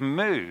 You've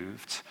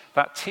moved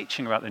that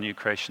teaching about the new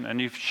creation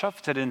and you've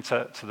shoved it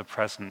into the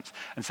present.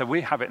 And so we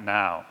have it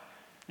now.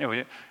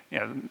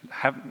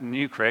 Have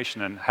new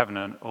creation and heaven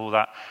and all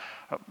that,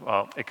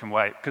 well, it can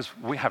wait because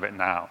we have it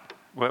now.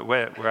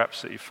 We're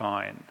absolutely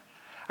fine.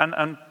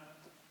 And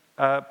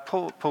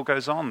Paul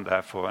goes on,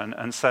 therefore,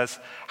 and says,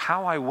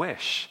 "How I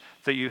wish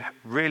that you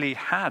really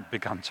had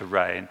begun to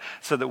reign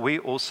so that we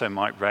also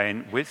might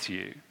reign with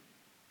you."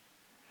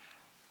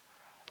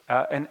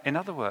 In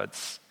other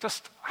words,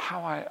 just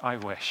how I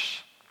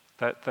wish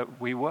that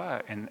we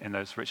were in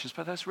those riches,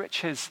 but those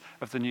riches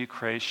of the new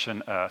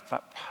creation earth,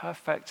 that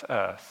perfect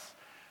earth,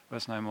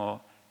 there's no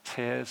more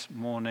tears,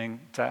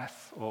 mourning,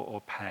 death,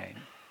 or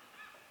pain.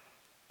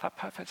 That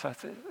perfect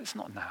earth is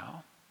not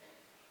now.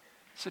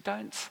 So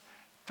don't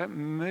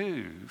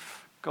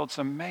move God's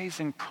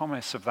amazing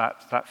promise of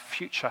that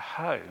future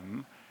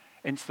home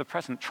into the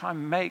present. Try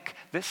and make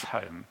this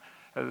home,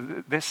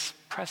 this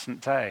present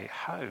day,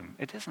 home.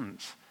 It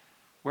isn't.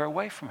 We're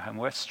away from home.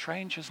 We're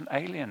strangers and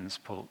aliens,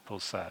 Paul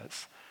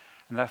says.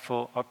 And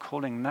therefore, our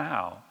calling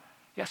now,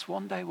 yes,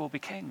 one day we'll be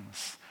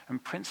kings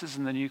and princes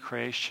in the new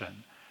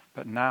creation,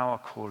 but now our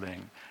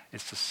calling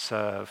is to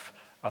serve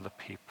other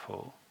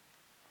people.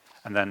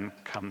 And then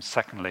comes,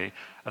 secondly,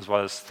 as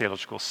well as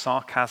theological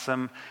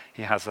sarcasm,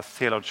 he has a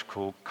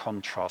theological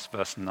contrast,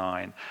 verse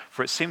 9.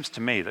 "For it seems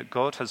to me that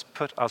God has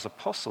put us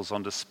apostles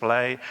on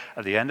display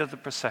at the end of the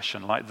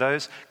procession, like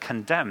those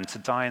condemned to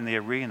die in the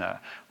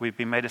arena. We've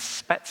been made a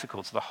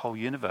spectacle to the whole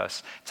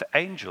universe, to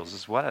angels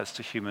as well as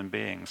to human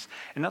beings."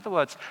 In other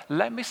words,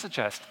 let me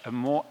suggest a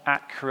more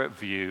accurate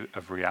view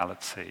of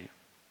reality.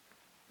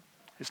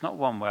 It's not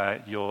one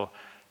where you're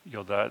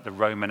the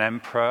Roman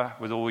emperor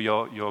with all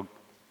your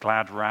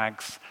glad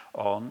rags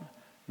on.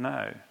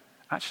 No.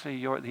 Actually,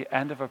 you're at the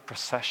end of a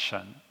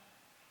procession.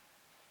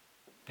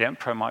 The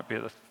emperor might be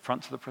at the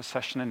front of the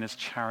procession in his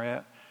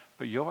chariot,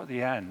 but you're at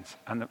the end.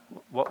 And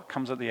what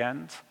comes at the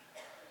end?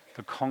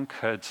 The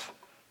conquered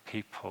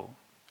people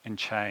in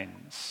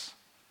chains,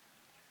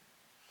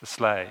 the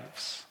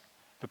slaves,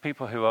 the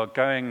people who are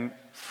going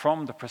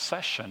from the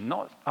procession,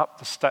 not up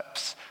the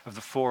steps of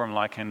the forum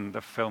like in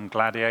the film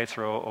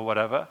Gladiator or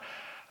whatever,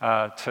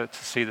 to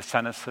see the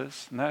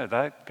senators. No,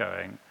 they're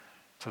going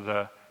to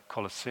the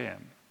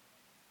Colosseum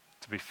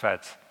to be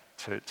fed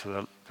to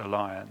the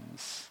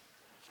lions.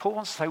 Paul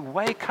wants to say,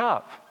 wake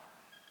up,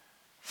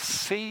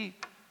 see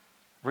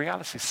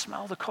reality,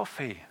 smell the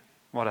coffee,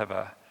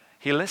 whatever.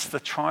 He lists the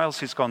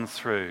trials he's gone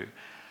through,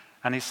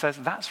 and he says,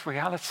 that's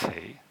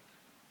reality.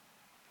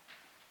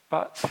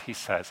 But, he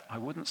says, I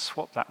wouldn't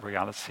swap that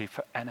reality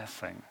for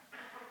anything.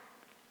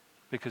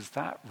 Because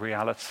that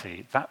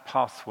reality, that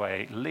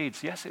pathway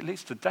leads, yes, it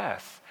leads to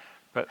death,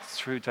 but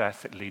through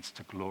death it leads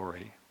to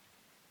glory.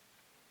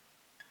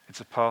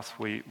 It's a path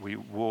we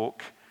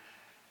walk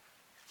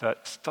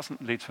that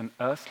doesn't lead to an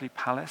earthly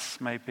palace,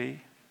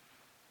 maybe,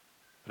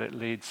 but it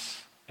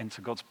leads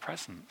into God's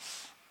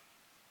presence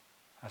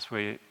as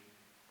we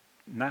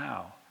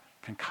now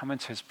can come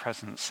into his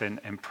presence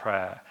in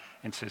prayer,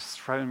 into his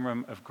throne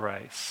room of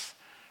grace,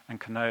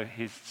 and can know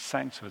he's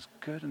saying to us,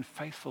 good and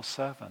faithful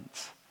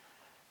servant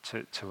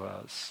to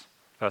us.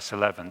 Verse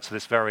 11, to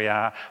this very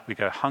hour we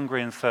go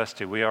hungry and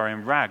thirsty, we are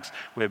in rags,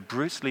 we're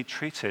brutally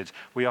treated,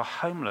 we are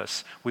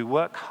homeless, we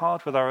work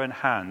hard with our own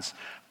hands.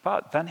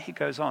 But then he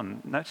goes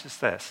on, notice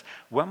this,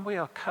 when we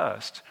are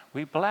cursed,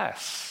 we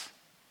bless.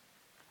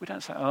 We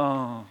don't say,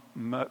 oh,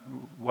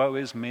 woe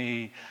is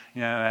me,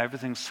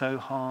 everything's so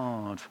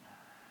hard.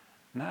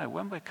 No,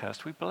 when we're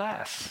cursed, we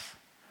bless.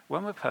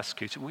 When we're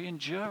persecuted, we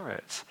endure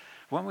it.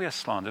 When we are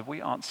slandered,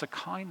 we answer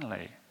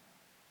kindly.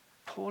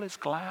 Paul is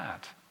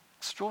glad.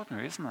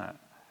 Extraordinary, isn't it?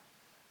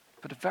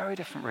 But a very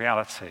different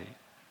reality.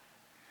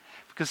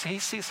 Because he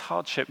sees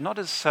hardship not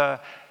as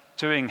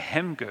doing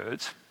him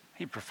good.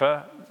 He'd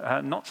prefer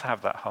not to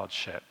have that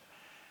hardship.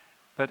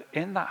 But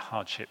in that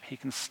hardship, he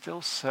can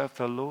still serve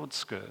the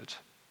Lord's good.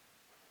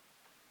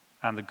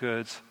 and the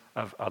good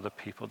of other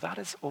people. That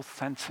is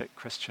authentic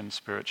Christian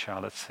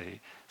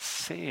spirituality,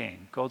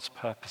 seeing God's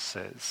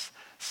purposes,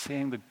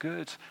 seeing the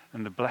good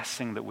and the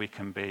blessing that we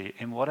can be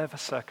in whatever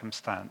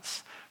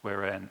circumstance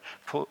we're in.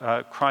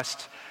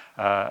 Christ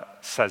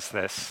says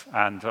this,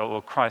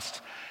 or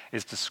Christ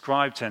is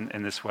described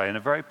in this way in a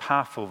very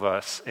powerful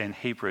verse in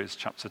Hebrews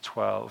chapter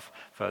 12,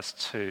 verse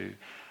 2.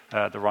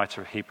 The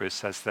writer of Hebrews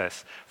says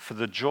this: "For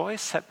the joy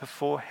set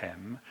before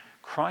him,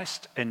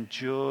 Christ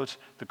endured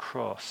the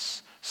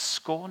cross,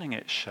 scorning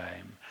its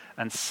shame,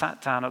 and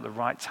sat down at the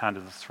right hand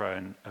of the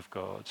throne of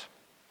God."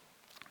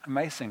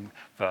 Amazing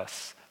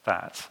verse,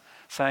 that,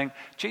 saying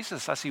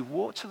Jesus, as he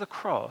walked to the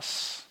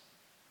cross,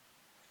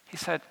 he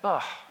said,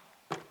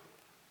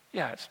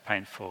 yeah, it's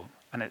painful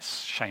and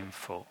it's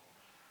shameful,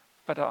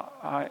 but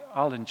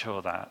I'll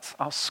endure that.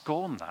 I'll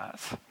scorn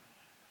that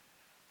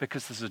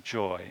because there's a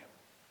joy.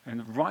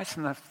 And right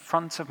in the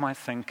front of my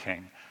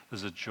thinking,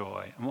 there's a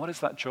joy. And what is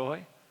that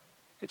joy?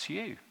 It's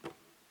you.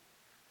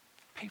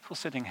 People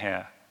sitting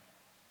here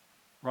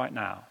right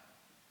now.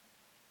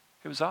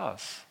 It was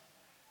us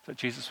that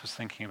Jesus was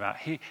thinking about.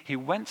 He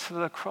went to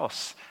the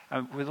cross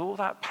with all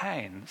that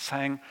pain,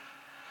 saying,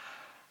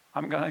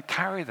 I'm going to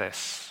carry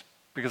this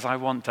because I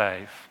want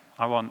Dave.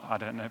 I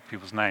don't know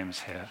people's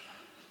names here.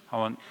 I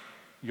want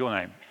your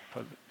name,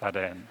 put that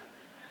in,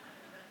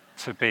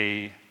 to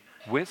be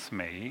with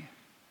me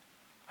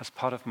as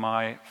part of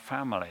my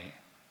family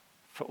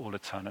for all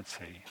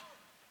eternity.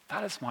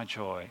 That is my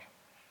joy.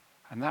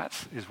 And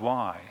that is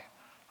why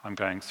I'm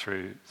going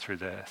through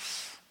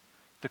this.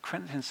 The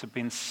Corinthians have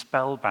been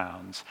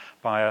spellbound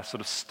by a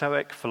sort of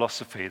Stoic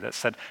philosophy that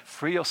said,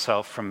 free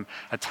yourself from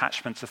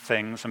attachment to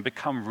things and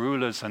become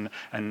rulers and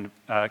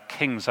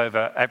kings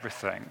over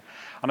everything.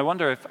 And I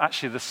wonder if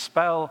actually the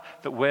spell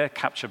that we're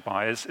captured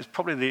by is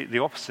probably the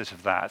opposite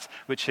of that,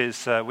 which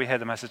is we hear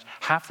the message,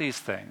 have these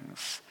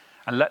things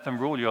and let them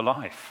rule your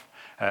life,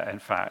 in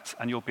fact,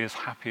 and you'll be as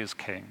happy as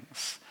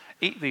kings.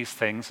 Eat these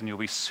things and you'll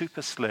be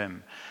super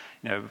slim.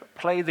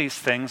 Play these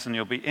things and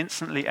you'll be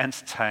instantly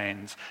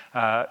entertained.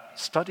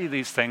 Study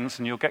these things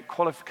and you'll get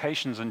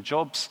qualifications and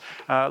jobs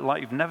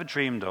like you've never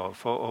dreamed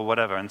of or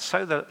whatever. And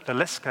so the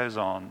list goes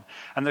on.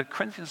 And the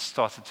Corinthians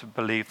started to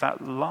believe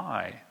that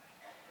lie.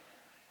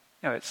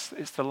 It's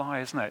the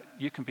lie, isn't it?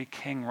 You can be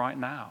king right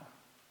now.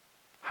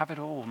 Have it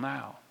all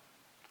now.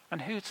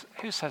 And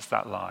who says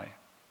that lie?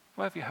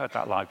 Where have you heard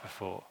that lie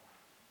before?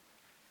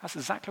 That's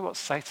exactly what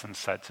Satan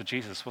said to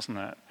Jesus, wasn't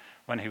it,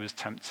 when he was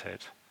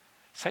tempted?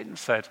 Satan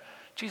said,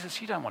 Jesus,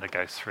 you don't want to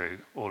go through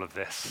all of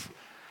this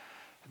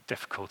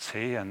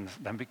difficulty and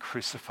then be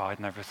crucified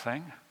and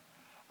everything.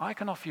 I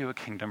can offer you a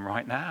kingdom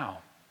right now.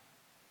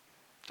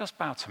 Just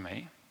bow to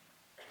me.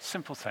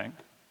 Simple thing.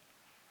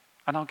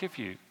 And I'll give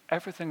you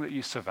everything that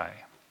you survey.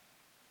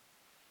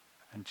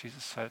 And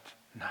Jesus said,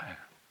 no.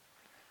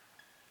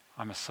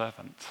 I'm a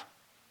servant.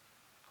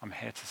 I'm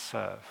here to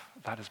serve.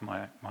 That is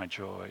my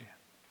joy.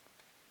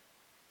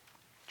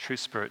 True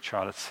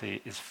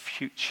spirituality is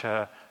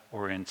future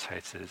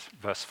orientated.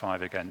 Verse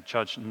 5 again.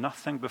 Judge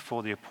nothing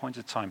before the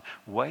appointed time.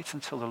 Wait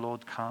until the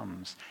Lord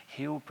comes.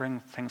 He will bring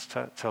things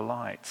to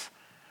light.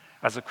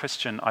 As a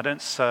Christian, I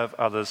don't serve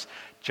others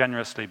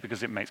generously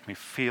because it makes me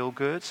feel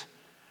good.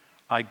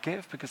 I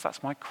give because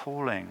that's my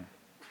calling.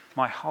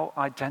 My whole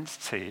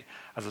identity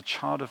as a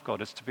child of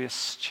God is to be a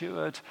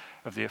steward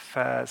of the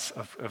affairs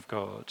of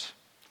God.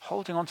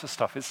 Holding on to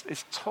stuff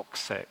is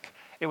toxic.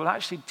 It will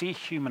actually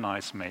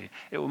dehumanize me.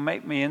 It will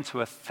make me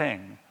into a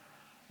thing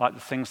like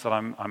the things that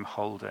I'm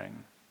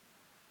holding.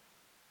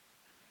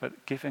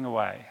 But giving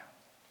away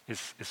is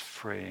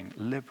freeing,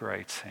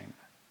 liberating.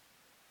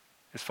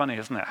 It's funny,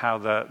 isn't it, how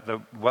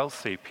the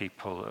wealthy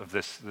people of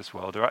this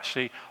world are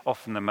actually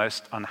often the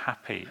most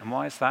unhappy. And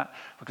why is that?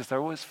 Because they're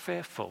always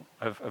fearful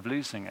of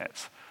losing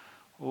it,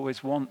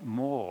 always want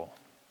more.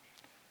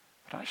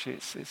 But actually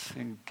it's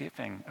in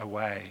giving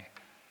away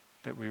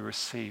that we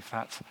receive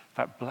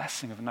that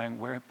blessing of knowing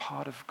we're a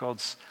part of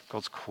God's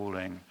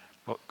calling,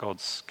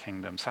 God's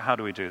kingdom. So how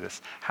do we do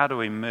this? How do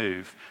we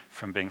move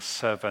from being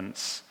from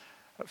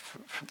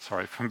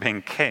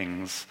being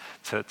kings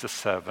to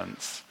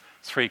servants?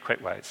 3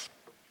 quick ways.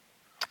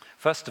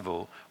 First of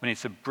all, we need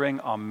to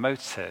bring our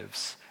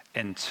motives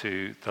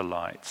into the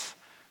light.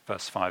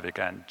 Verse 5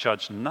 again.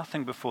 Judge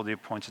nothing before the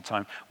appointed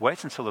time.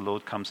 Wait until the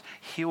Lord comes.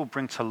 He will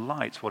bring to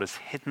light what is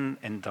hidden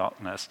in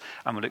darkness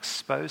and will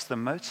expose the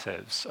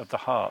motives of the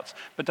heart.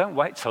 But don't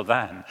wait till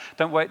then.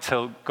 Don't wait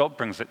till God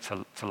brings it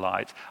to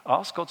light.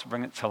 Ask God to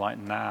bring it to light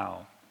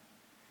now.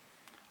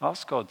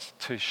 Ask God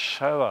to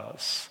show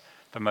us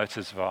the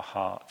motives of our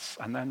hearts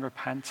and then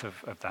repent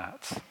of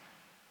that.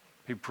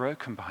 Be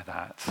broken by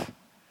that.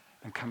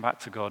 And come back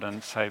to God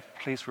and say,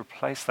 please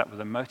replace that with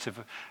a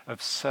motive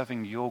of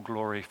serving your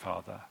glory,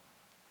 Father.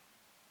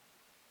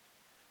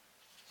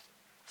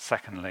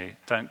 Secondly,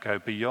 don't go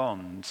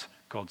beyond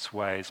God's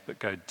ways, but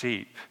go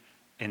deep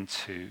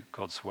into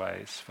God's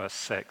ways. Verse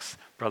 6,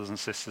 brothers and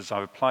sisters,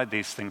 I've applied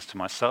these things to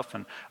myself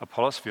and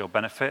Apollos for your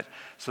benefit,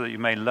 so that you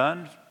may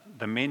learn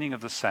the meaning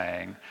of the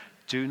saying,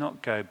 do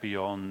not go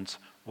beyond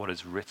what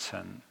is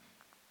written.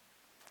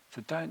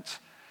 So don't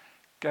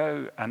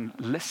go and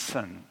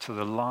listen to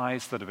the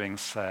lies that are being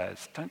said.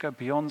 Don't go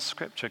beyond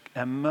Scripture.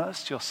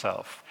 Immerse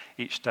yourself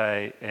each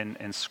day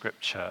in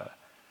Scripture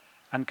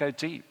and go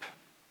deep.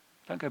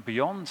 Don't go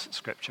beyond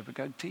Scripture, but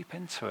go deep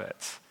into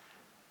it.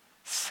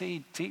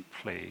 See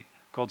deeply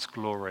God's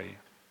glory.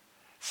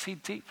 See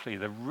deeply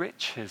the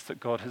riches that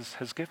God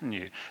has given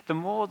you. The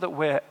more that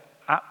we're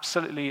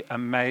absolutely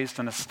amazed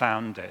and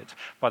astounded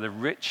by the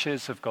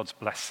riches of God's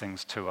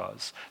blessings to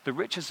us, the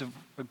riches of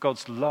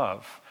God's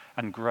love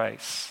and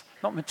grace,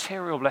 not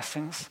material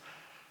blessings,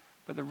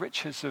 but the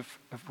riches of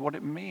what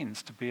it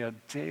means to be a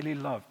dearly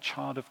loved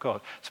child of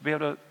God, to be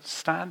able to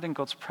stand in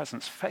God's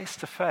presence face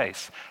to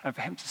face and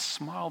for him to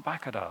smile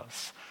back at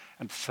us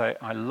and to say,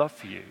 I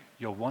love you,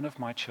 you're one of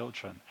my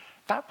children.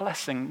 That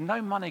blessing,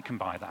 no money can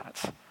buy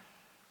that.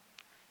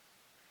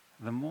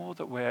 The more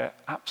that we're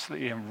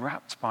absolutely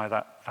enwrapped by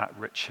that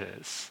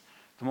riches,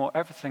 the more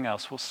everything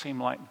else will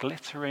seem like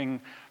glittering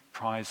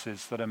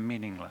prizes that are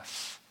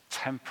meaningless,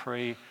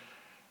 temporary,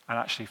 and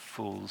actually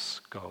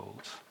fool's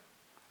gold.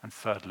 And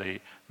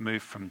thirdly,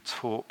 move from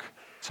talk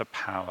to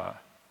power.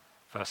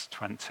 Verse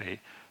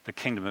 20, the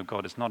kingdom of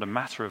God is not a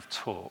matter of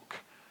talk,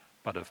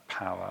 but of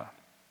power.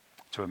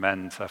 To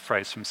amend a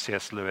phrase from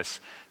C.S. Lewis,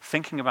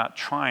 thinking about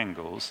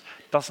triangles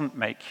doesn't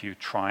make you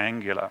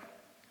triangular.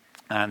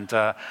 And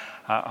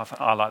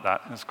I like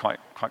that. It's quite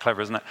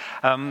clever, isn't it?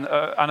 And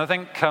I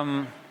think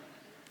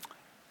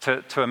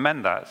to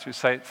amend that, we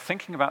say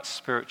thinking about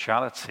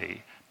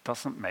spirituality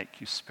doesn't make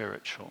you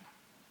spiritual.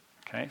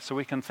 Okay, so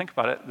we can think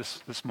about it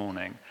this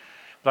morning.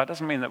 But that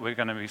doesn't mean that we're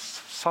going to be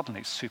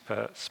suddenly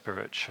super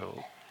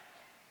spiritual.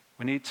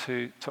 We need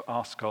to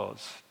ask God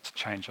to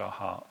change our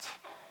heart.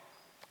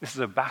 This is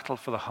a battle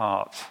for the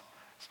heart.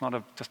 It's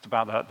not just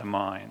about the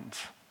mind.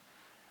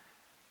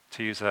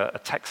 To use a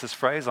Texas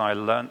phrase I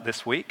learned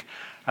this week,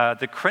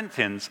 the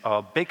Corinthians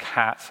are big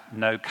hat,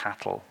 no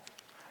cattle.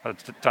 I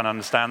don't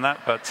understand that,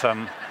 but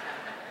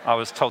I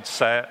was told to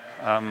say it,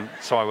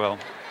 so I will.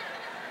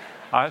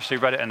 I actually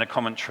read it in the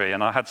commentary,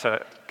 and I had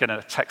to get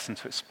a Texan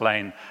to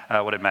explain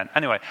what it meant.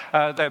 Anyway,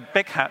 they're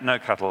big hat, no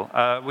cattle,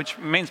 which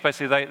means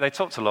basically they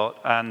talked a lot,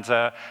 and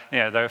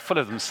they were full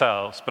of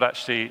themselves, but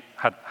actually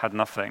had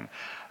nothing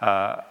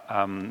to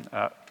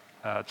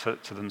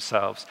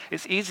themselves.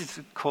 It's easy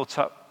to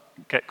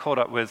get caught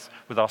up with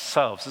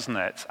ourselves, isn't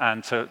it?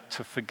 And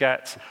to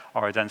forget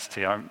our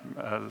identity.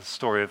 The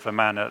story of the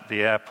man at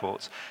the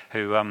airport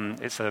who,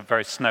 it's a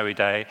very snowy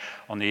day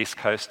on the East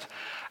Coast,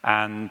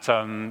 and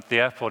the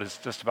airport is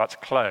just about to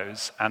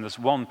close, and there's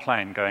one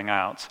plane going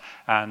out,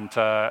 and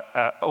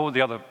all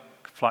the other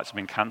flights have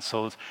been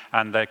cancelled,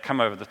 and they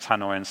come over the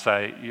tannoy and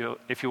say,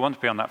 if you want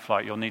to be on that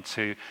flight, you'll need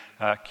to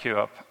queue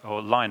up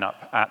or line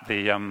up at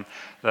the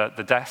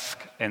desk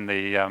in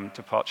the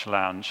departure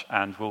lounge,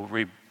 and we'll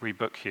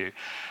rebook you.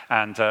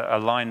 And a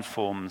line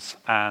forms,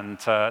 and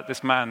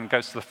this man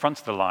goes to the front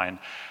of the line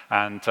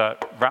and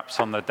raps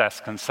on the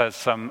desk and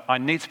says, I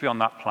need to be on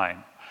that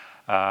plane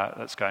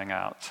that's going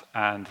out.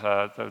 And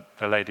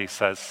the lady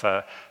says,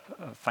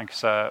 thank you,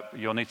 sir,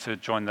 you'll need to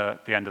join the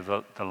end of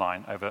the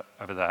line over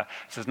there.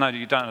 He says, no,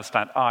 you don't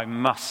understand. I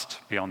must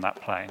be on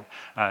that plane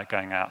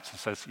going out. He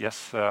says, yes,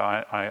 sir,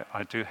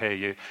 I do hear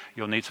you.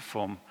 You'll need to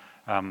form,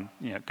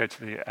 go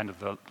to the end of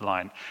the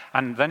line.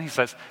 And then he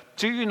says,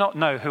 do you not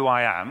know who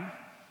I am?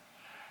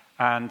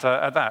 And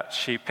at that,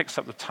 she picks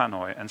up the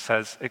tannoy and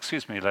says,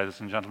 excuse me, ladies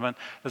and gentlemen,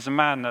 there's a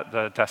man at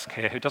the desk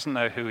here who doesn't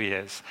know who he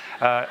is.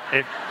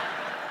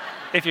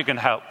 If you can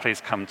help, please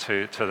come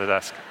to the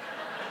desk.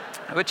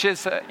 Which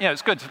is,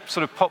 it's good to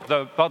sort of pop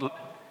the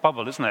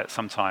bubble, isn't it,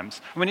 sometimes?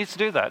 And we need to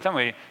do that, don't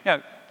we?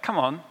 Come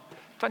on,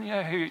 don't you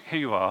know who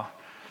you are?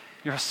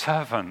 You're a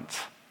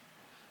servant.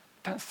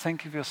 Don't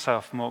think of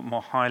yourself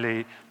more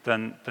highly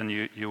than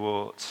you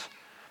ought.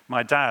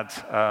 My dad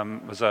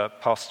was a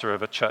pastor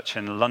of a church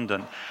in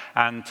London,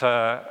 and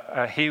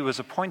he was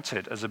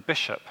appointed as a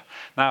bishop.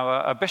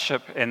 Now, a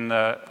bishop in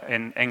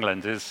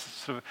England is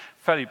sort of a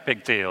fairly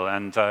big deal,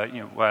 and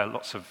wear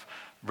lots of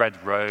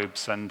red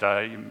robes, and you're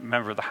a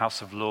member of the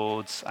House of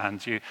Lords,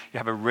 and you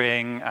have a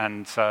ring,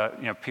 and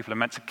people are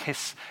meant to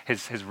kiss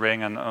his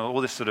ring, and all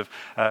this sort of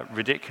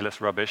ridiculous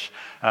rubbish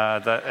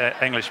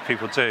that English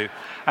people do.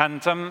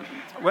 And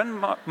when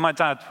my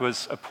dad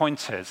was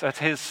appointed at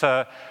his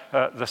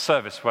the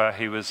service where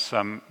he was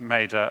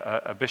made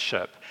a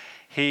bishop,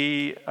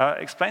 he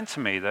explained to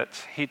me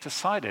that he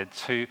decided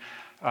to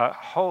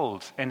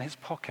hold in his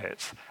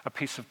pocket a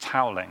piece of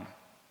toweling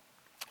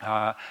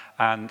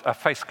and a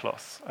face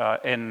cloth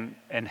in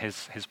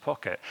his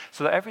pocket,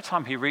 so that every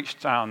time he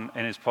reached down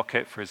in his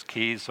pocket for his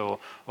keys or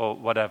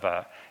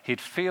whatever,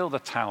 he'd feel the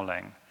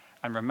toweling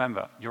and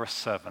remember, you're a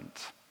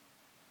servant.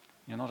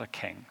 You're not a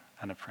king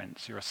and a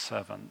prince, you're a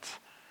servant.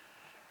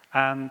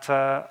 And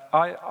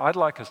I'd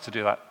like us to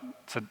do that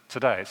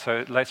today.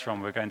 So later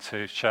on we're going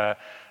to share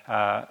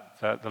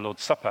the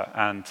Lord's Supper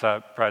and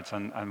bread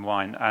and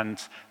wine,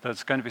 and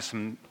there's going to be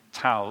some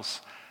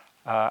towels,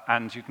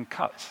 and you can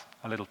cut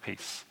a little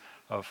piece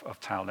of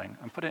toweling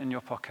and put it in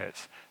your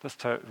pocket just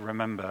to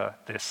remember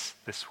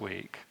this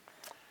week.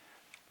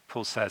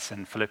 Paul says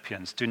in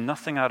Philippians, do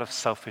nothing out of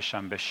selfish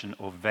ambition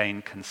or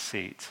vain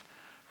conceit.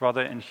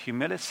 Rather, in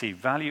humility,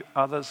 value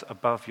others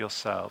above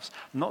yourselves,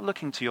 not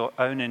looking to your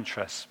own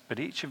interests, but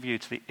each of you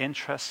to the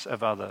interests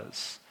of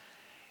others.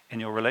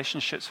 In your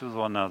relationships with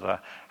one another,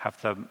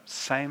 have the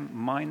same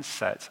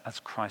mindset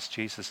as Christ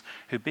Jesus,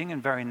 who being in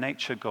very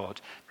nature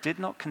God, did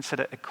not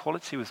consider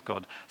equality with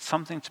God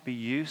something to be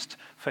used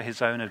for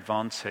his own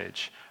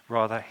advantage.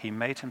 Rather, he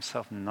made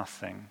himself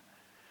nothing.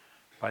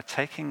 By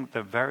taking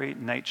the very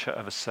nature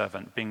of a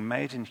servant, being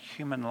made in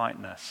human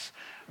likeness,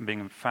 and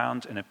being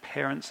found in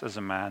appearance as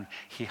a man,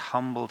 he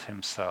humbled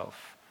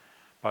himself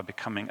by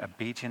becoming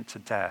obedient to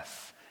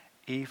death,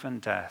 even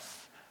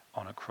death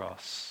on a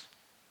cross.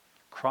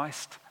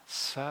 Christ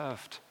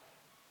served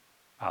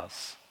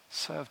us,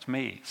 served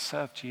me,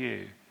 served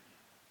you,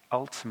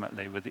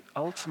 ultimately with the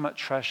ultimate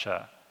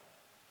treasure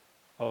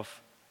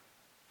of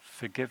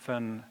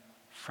forgiven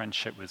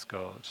friendship with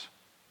God,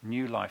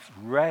 new life,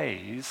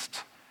 raised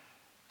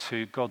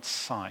to God's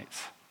sight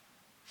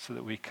so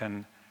that we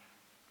can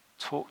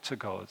talk to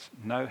God,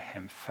 know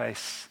him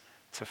face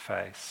to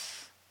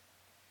face.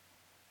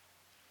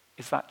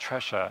 Is that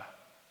treasure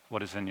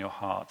what is in your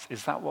heart?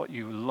 Is that what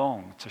you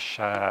long to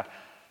share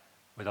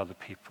with other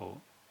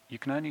people? You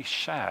can only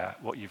share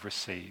what you've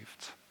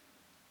received.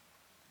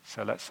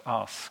 So let's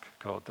ask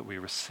God that we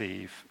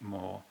receive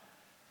more.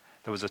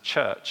 There was a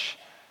church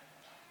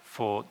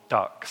for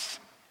ducks.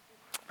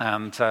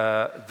 And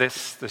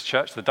this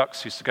church, the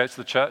ducks used to go to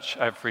the church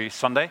every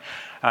Sunday.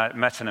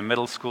 Met in a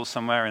middle school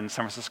somewhere in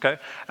San Francisco.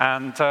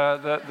 And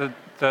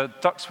the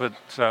ducks would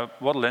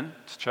waddle in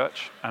to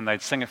church, and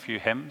they'd sing a few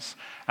hymns.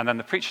 And then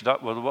the preacher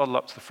duck would waddle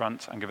up to the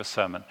front and give a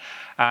sermon.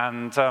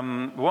 And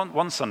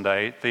one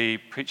Sunday, the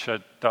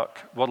preacher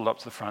duck waddled up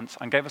to the front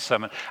and gave a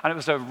sermon. And it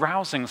was a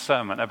rousing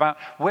sermon about,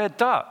 we're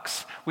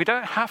ducks. We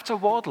don't have to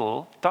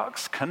waddle.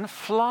 Ducks can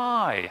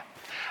fly.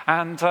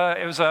 And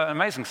it was an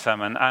amazing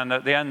sermon, and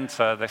at the end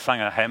they sang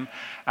a hymn,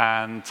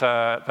 and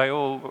they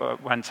all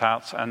went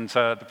out, and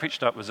the preacher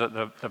duck was at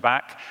the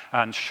back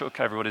and shook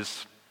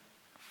everybody's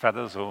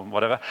feathers or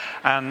whatever,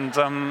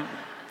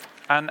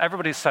 and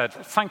everybody said,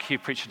 thank you,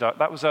 preacher duck,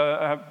 that was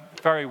a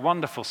very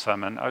wonderful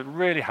sermon,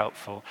 really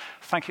helpful,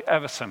 thank you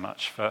ever so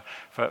much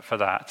for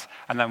that.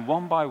 And then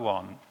one by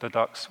one, the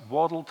ducks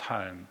waddled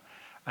home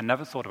and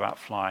never thought about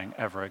flying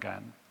ever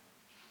again.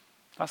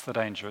 That's the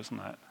danger, isn't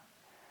it?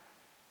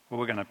 Well,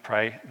 we're going to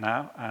pray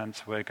now, and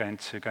we're going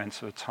to go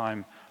into a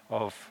time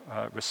of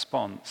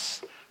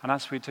response. And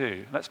as we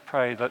do, let's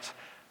pray that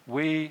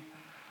we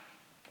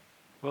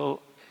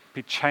will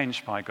be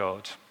changed by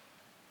God,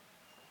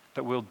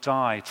 that we'll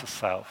die to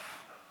self,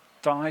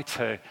 die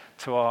to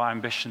our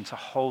ambition to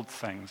hold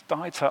things,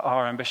 die to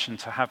our ambition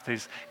to have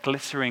these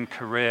glittering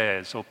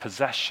careers or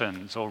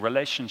possessions or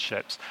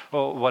relationships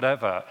or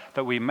whatever,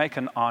 that we make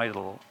an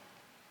idol,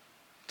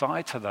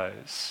 die to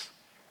those.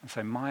 And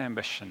say, my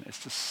ambition is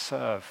to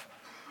serve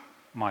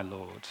my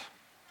Lord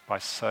by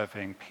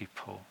serving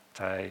people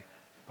day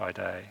by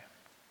day.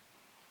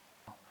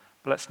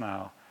 But let's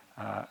now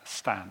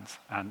stand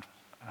and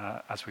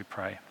as we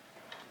pray.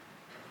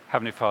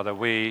 Heavenly Father,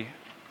 we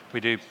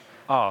do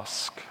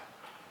ask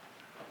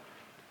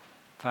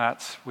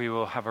that we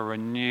will have a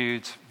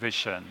renewed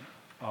vision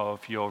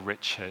of your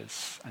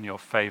riches and your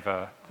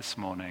favor this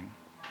morning.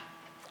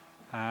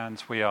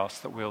 And we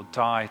ask that we'll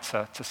die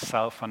to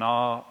self and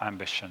our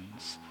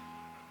ambitions,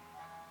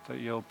 that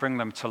you'll bring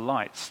them to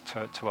light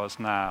to us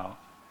now,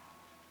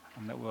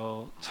 and that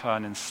we'll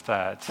turn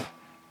instead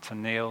to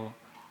kneel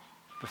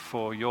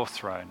before your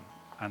throne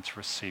and to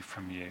receive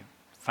from you.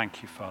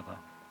 Thank you, Father.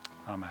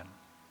 Amen.